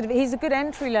was he's a good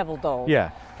entry-level dog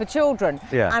for children.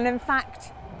 Yeah. And in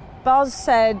fact, Buzz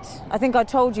said, I think I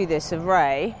told you this of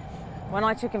Ray, when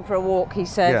I took him for a walk, he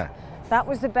said, that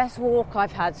was the best walk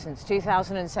I've had since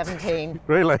 2017.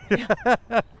 Really?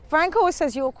 Frank always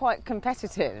says you're quite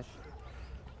competitive.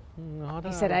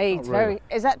 He said, Aid, very.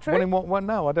 Is that true? Well,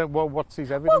 no, I don't. Well, what's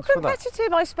his evidence for that? Well,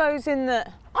 competitive, I suppose, in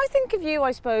that I think of you,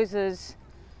 I suppose, as.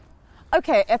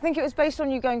 Okay, I think it was based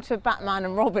on you going to a Batman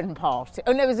and Robin party.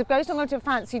 Oh no, it was based on going to a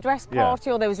fancy dress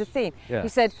party, or there was a theme. Yeah. He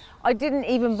said, I didn't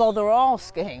even bother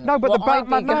asking. No, but the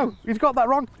Batman, he's got that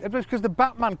wrong. It was because the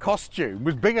Batman costume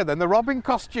was bigger than the Robin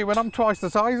costume, and I'm twice the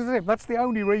size as him. That's the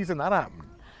only reason that happened.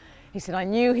 He said, I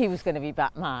knew he was going to be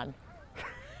Batman.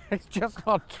 It's just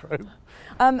not true.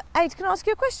 Aid, can I ask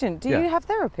you a question? Do you have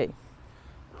therapy?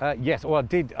 Yes, well,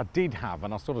 I did have,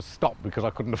 and I sort of stopped because I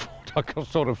couldn't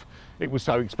afford. It was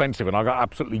so expensive, and I got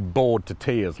absolutely bored to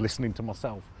tears listening to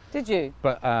myself. Did you?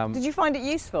 But did you find it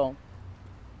useful?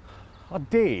 I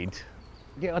did.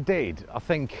 Yeah, I did. I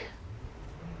think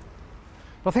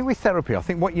with therapy, I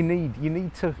think what you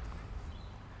need to.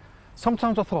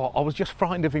 Sometimes I thought I was just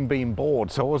frightened of him being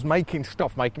bored, so I was making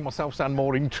myself sound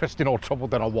more interesting or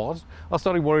troubled than I was. I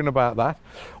started worrying about that.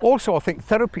 Also, I think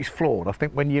therapy's flawed. I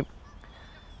think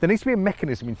there needs to be a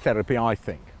mechanism in therapy, I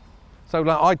think. So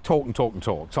like, I talk and talk and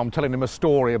talk, so I'm telling him a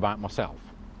story about myself.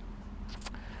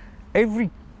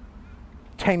 Every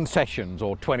 10 sessions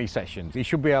or 20 sessions, he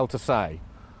should be able to say,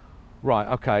 right,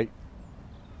 okay,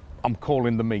 I'm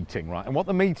calling the meeting, right? And what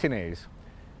the meeting is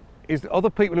that other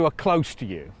people who are close to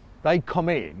you, they come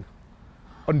in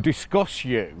and discuss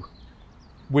you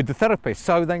with the therapist.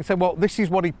 So they say, well, this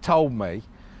is what he told me,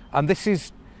 and this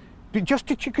is,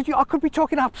 I could be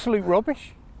talking absolute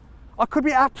rubbish. I could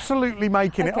be absolutely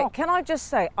making it up. Can I just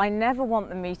say, I never want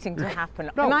the meeting to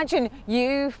happen. No. Imagine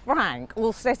you, Frank,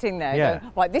 all sitting there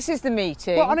going, right, this is the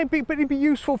meeting. Well, and it'd be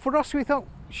useful for us. We thought,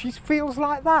 she feels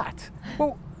like that.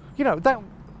 Well,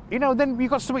 You know, then you've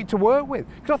got something to work with.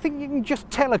 Because I think you can just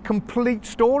tell a complete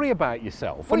story about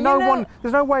yourself. Well, and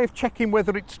there's no way of checking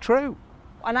whether it's true.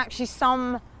 And actually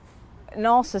some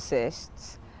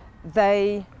narcissists,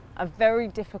 they are very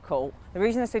difficult. The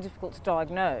reason they're so difficult to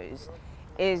diagnose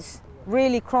is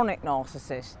really chronic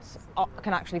narcissists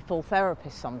can actually fool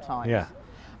therapists sometimes. Yeah.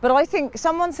 But I think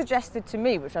someone suggested to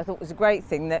me, which I thought was a great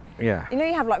thing, that you know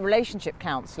you have like relationship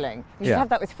counselling. You should have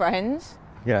that with friends.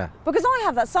 Yeah. Because I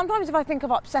have that. Sometimes if I think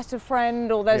I've upset a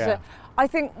friend or I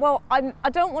think, well, I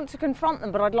don't want to confront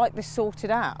them, but I'd like this sorted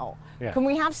out. Yeah. Can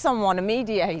we have someone, a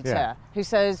mediator, who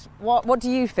says, what do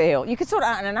you feel? You could sort it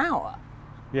out in an hour.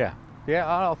 Yeah.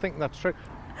 Yeah, I think that's true.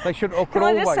 They should Can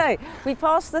I just say, we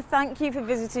passed the thank you for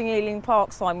visiting Ealing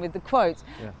Park sign with the quotes,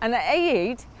 and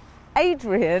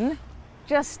Adrian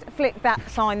just flicked that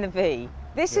sign the V.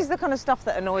 This is the kind of stuff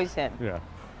that annoys him. Yeah.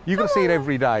 You can see it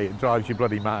every day. It drives you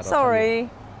bloody mad. Sorry.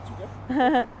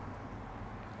 Come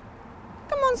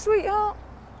on, sweetheart.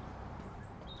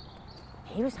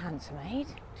 He was handsome, Aid.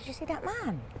 Did you see that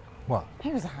man? What? He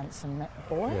was a handsome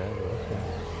boy. Yeah, he was,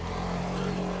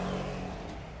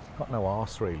 Got no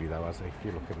arse really though, has he, if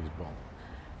you look at his bum.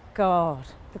 God,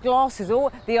 the arse is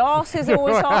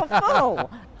always half full.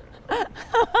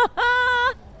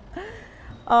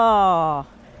 Oh,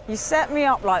 you set me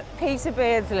up like Peter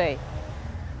Beardsley.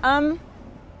 So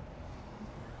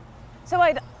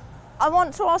Wade, I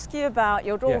want to ask you about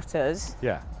your daughters.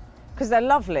 Yeah. Because they're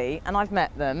lovely and I've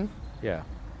met them. Yeah.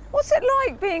 What's it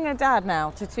like being a dad now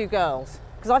to two girls?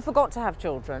 Because I forgot to have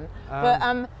children.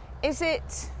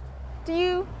 Do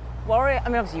you worry? I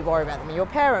mean, obviously you worry about them, you're your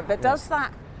parent, but does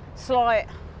that slight,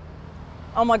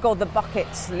 oh my God, the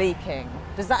bucket's leaking,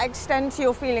 does that extend to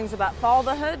your feelings about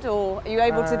fatherhood, or are you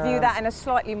able to view that in a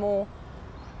slightly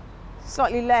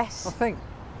less?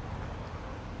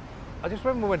 I just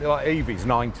remember when, like, Evie's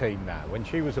 19 now, when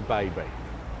she was a baby,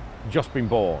 just been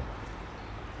born.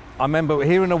 I remember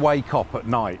hearing her wake up at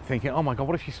night thinking, oh my God,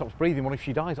 what if she stops breathing? What if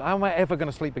she dies? How am I ever going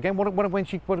to sleep again? What when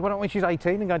she's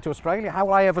 18 and going to Australia? How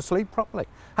will I ever sleep properly?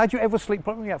 How do you ever sleep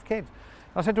properly when you have kids?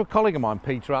 I said to a colleague of mine,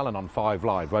 Peter Allen on 5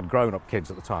 Live, who had grown-up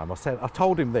kids at the time, I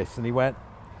told him this, and he went,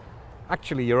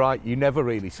 actually, you're right, you never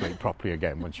really sleep properly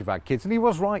again once you've had kids. And he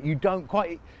was right, you don't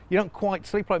quite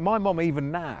sleep like my mum even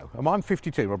now, and I'm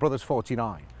 52, my brother's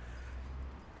 49.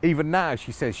 Even now,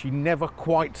 she says she never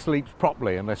quite sleeps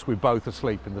properly unless we're both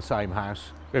asleep in the same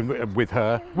house with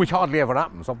her, which hardly ever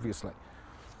happens, obviously.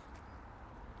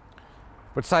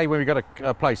 But say when we go to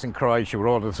a place in Croatia, we're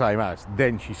all in the same house,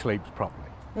 then she sleeps properly.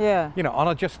 Yeah. You know, and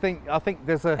I think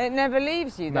there's a... It never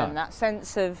leaves you then, that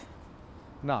sense of...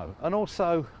 No, and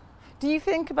also... Do you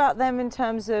think about them in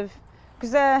terms of...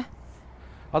 Because they're...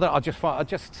 I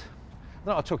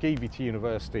took Evie to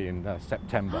university in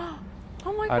September.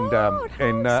 Oh my God!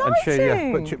 How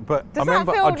exciting!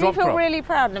 Do you feel really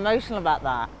proud and emotional about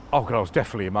that? Oh God, I was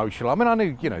definitely emotional. I mean, I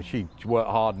knew, she worked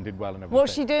hard and did well and everything.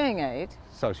 What's she doing, Aid?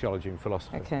 Sociology and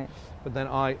philosophy. Okay. But then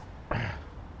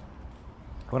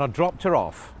when I dropped her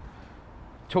off,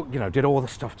 did all the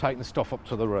stuff, taking the stuff up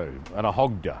to the room, and I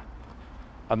hugged her,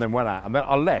 and then went out, and then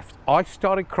I left. I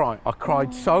started crying. I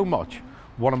cried so much,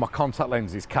 one of my contact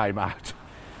lenses came out.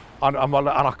 And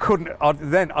I couldn't, I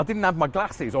didn't have my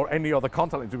glasses or any other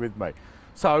contact lenses with me.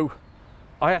 So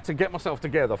I had to get myself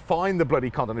together, find the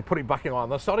bloody contact and put it back in on.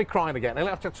 And I started crying again. And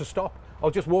I had to stop. I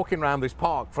was just walking around this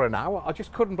park for an hour. I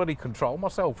just couldn't bloody control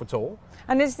myself at all.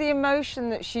 And is the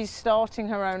emotion that she's starting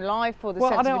her own life, or the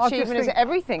sense of achievement, is it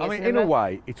everything? I mean, in a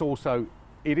way,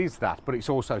 it is that, but it's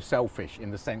also selfish in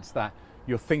the sense that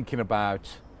you're thinking about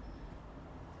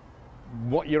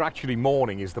what you're actually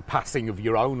mourning is the passing of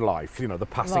your own life, the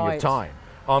passing of time.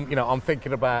 I'm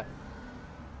thinking about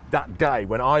that day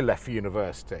when I left for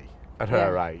university at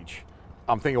her age.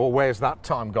 I'm thinking, well, where's that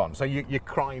time gone? So you're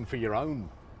crying for your own,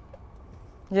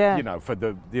 for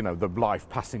the life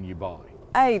passing you by.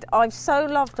 Aid, I've so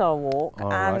loved our walk,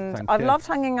 and I've loved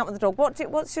hanging out with the dog.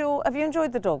 Have you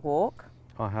enjoyed the dog walk?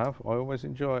 I have. I always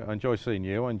enjoy it. I enjoy seeing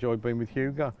you. I enjoy being with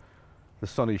Hugo. The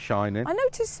sun is shining. I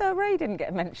noticed Ray didn't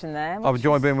get mentioned there. I've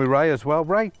enjoyed being with Ray as well.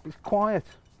 Ray is quiet,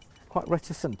 quite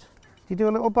reticent. Do you do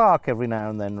a little bark every now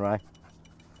and then, Ray?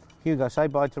 Hugo, say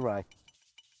bye to Ray.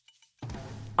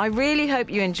 I really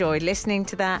hope you enjoyed listening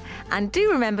to that, and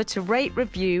do remember to rate,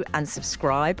 review and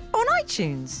subscribe on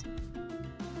iTunes.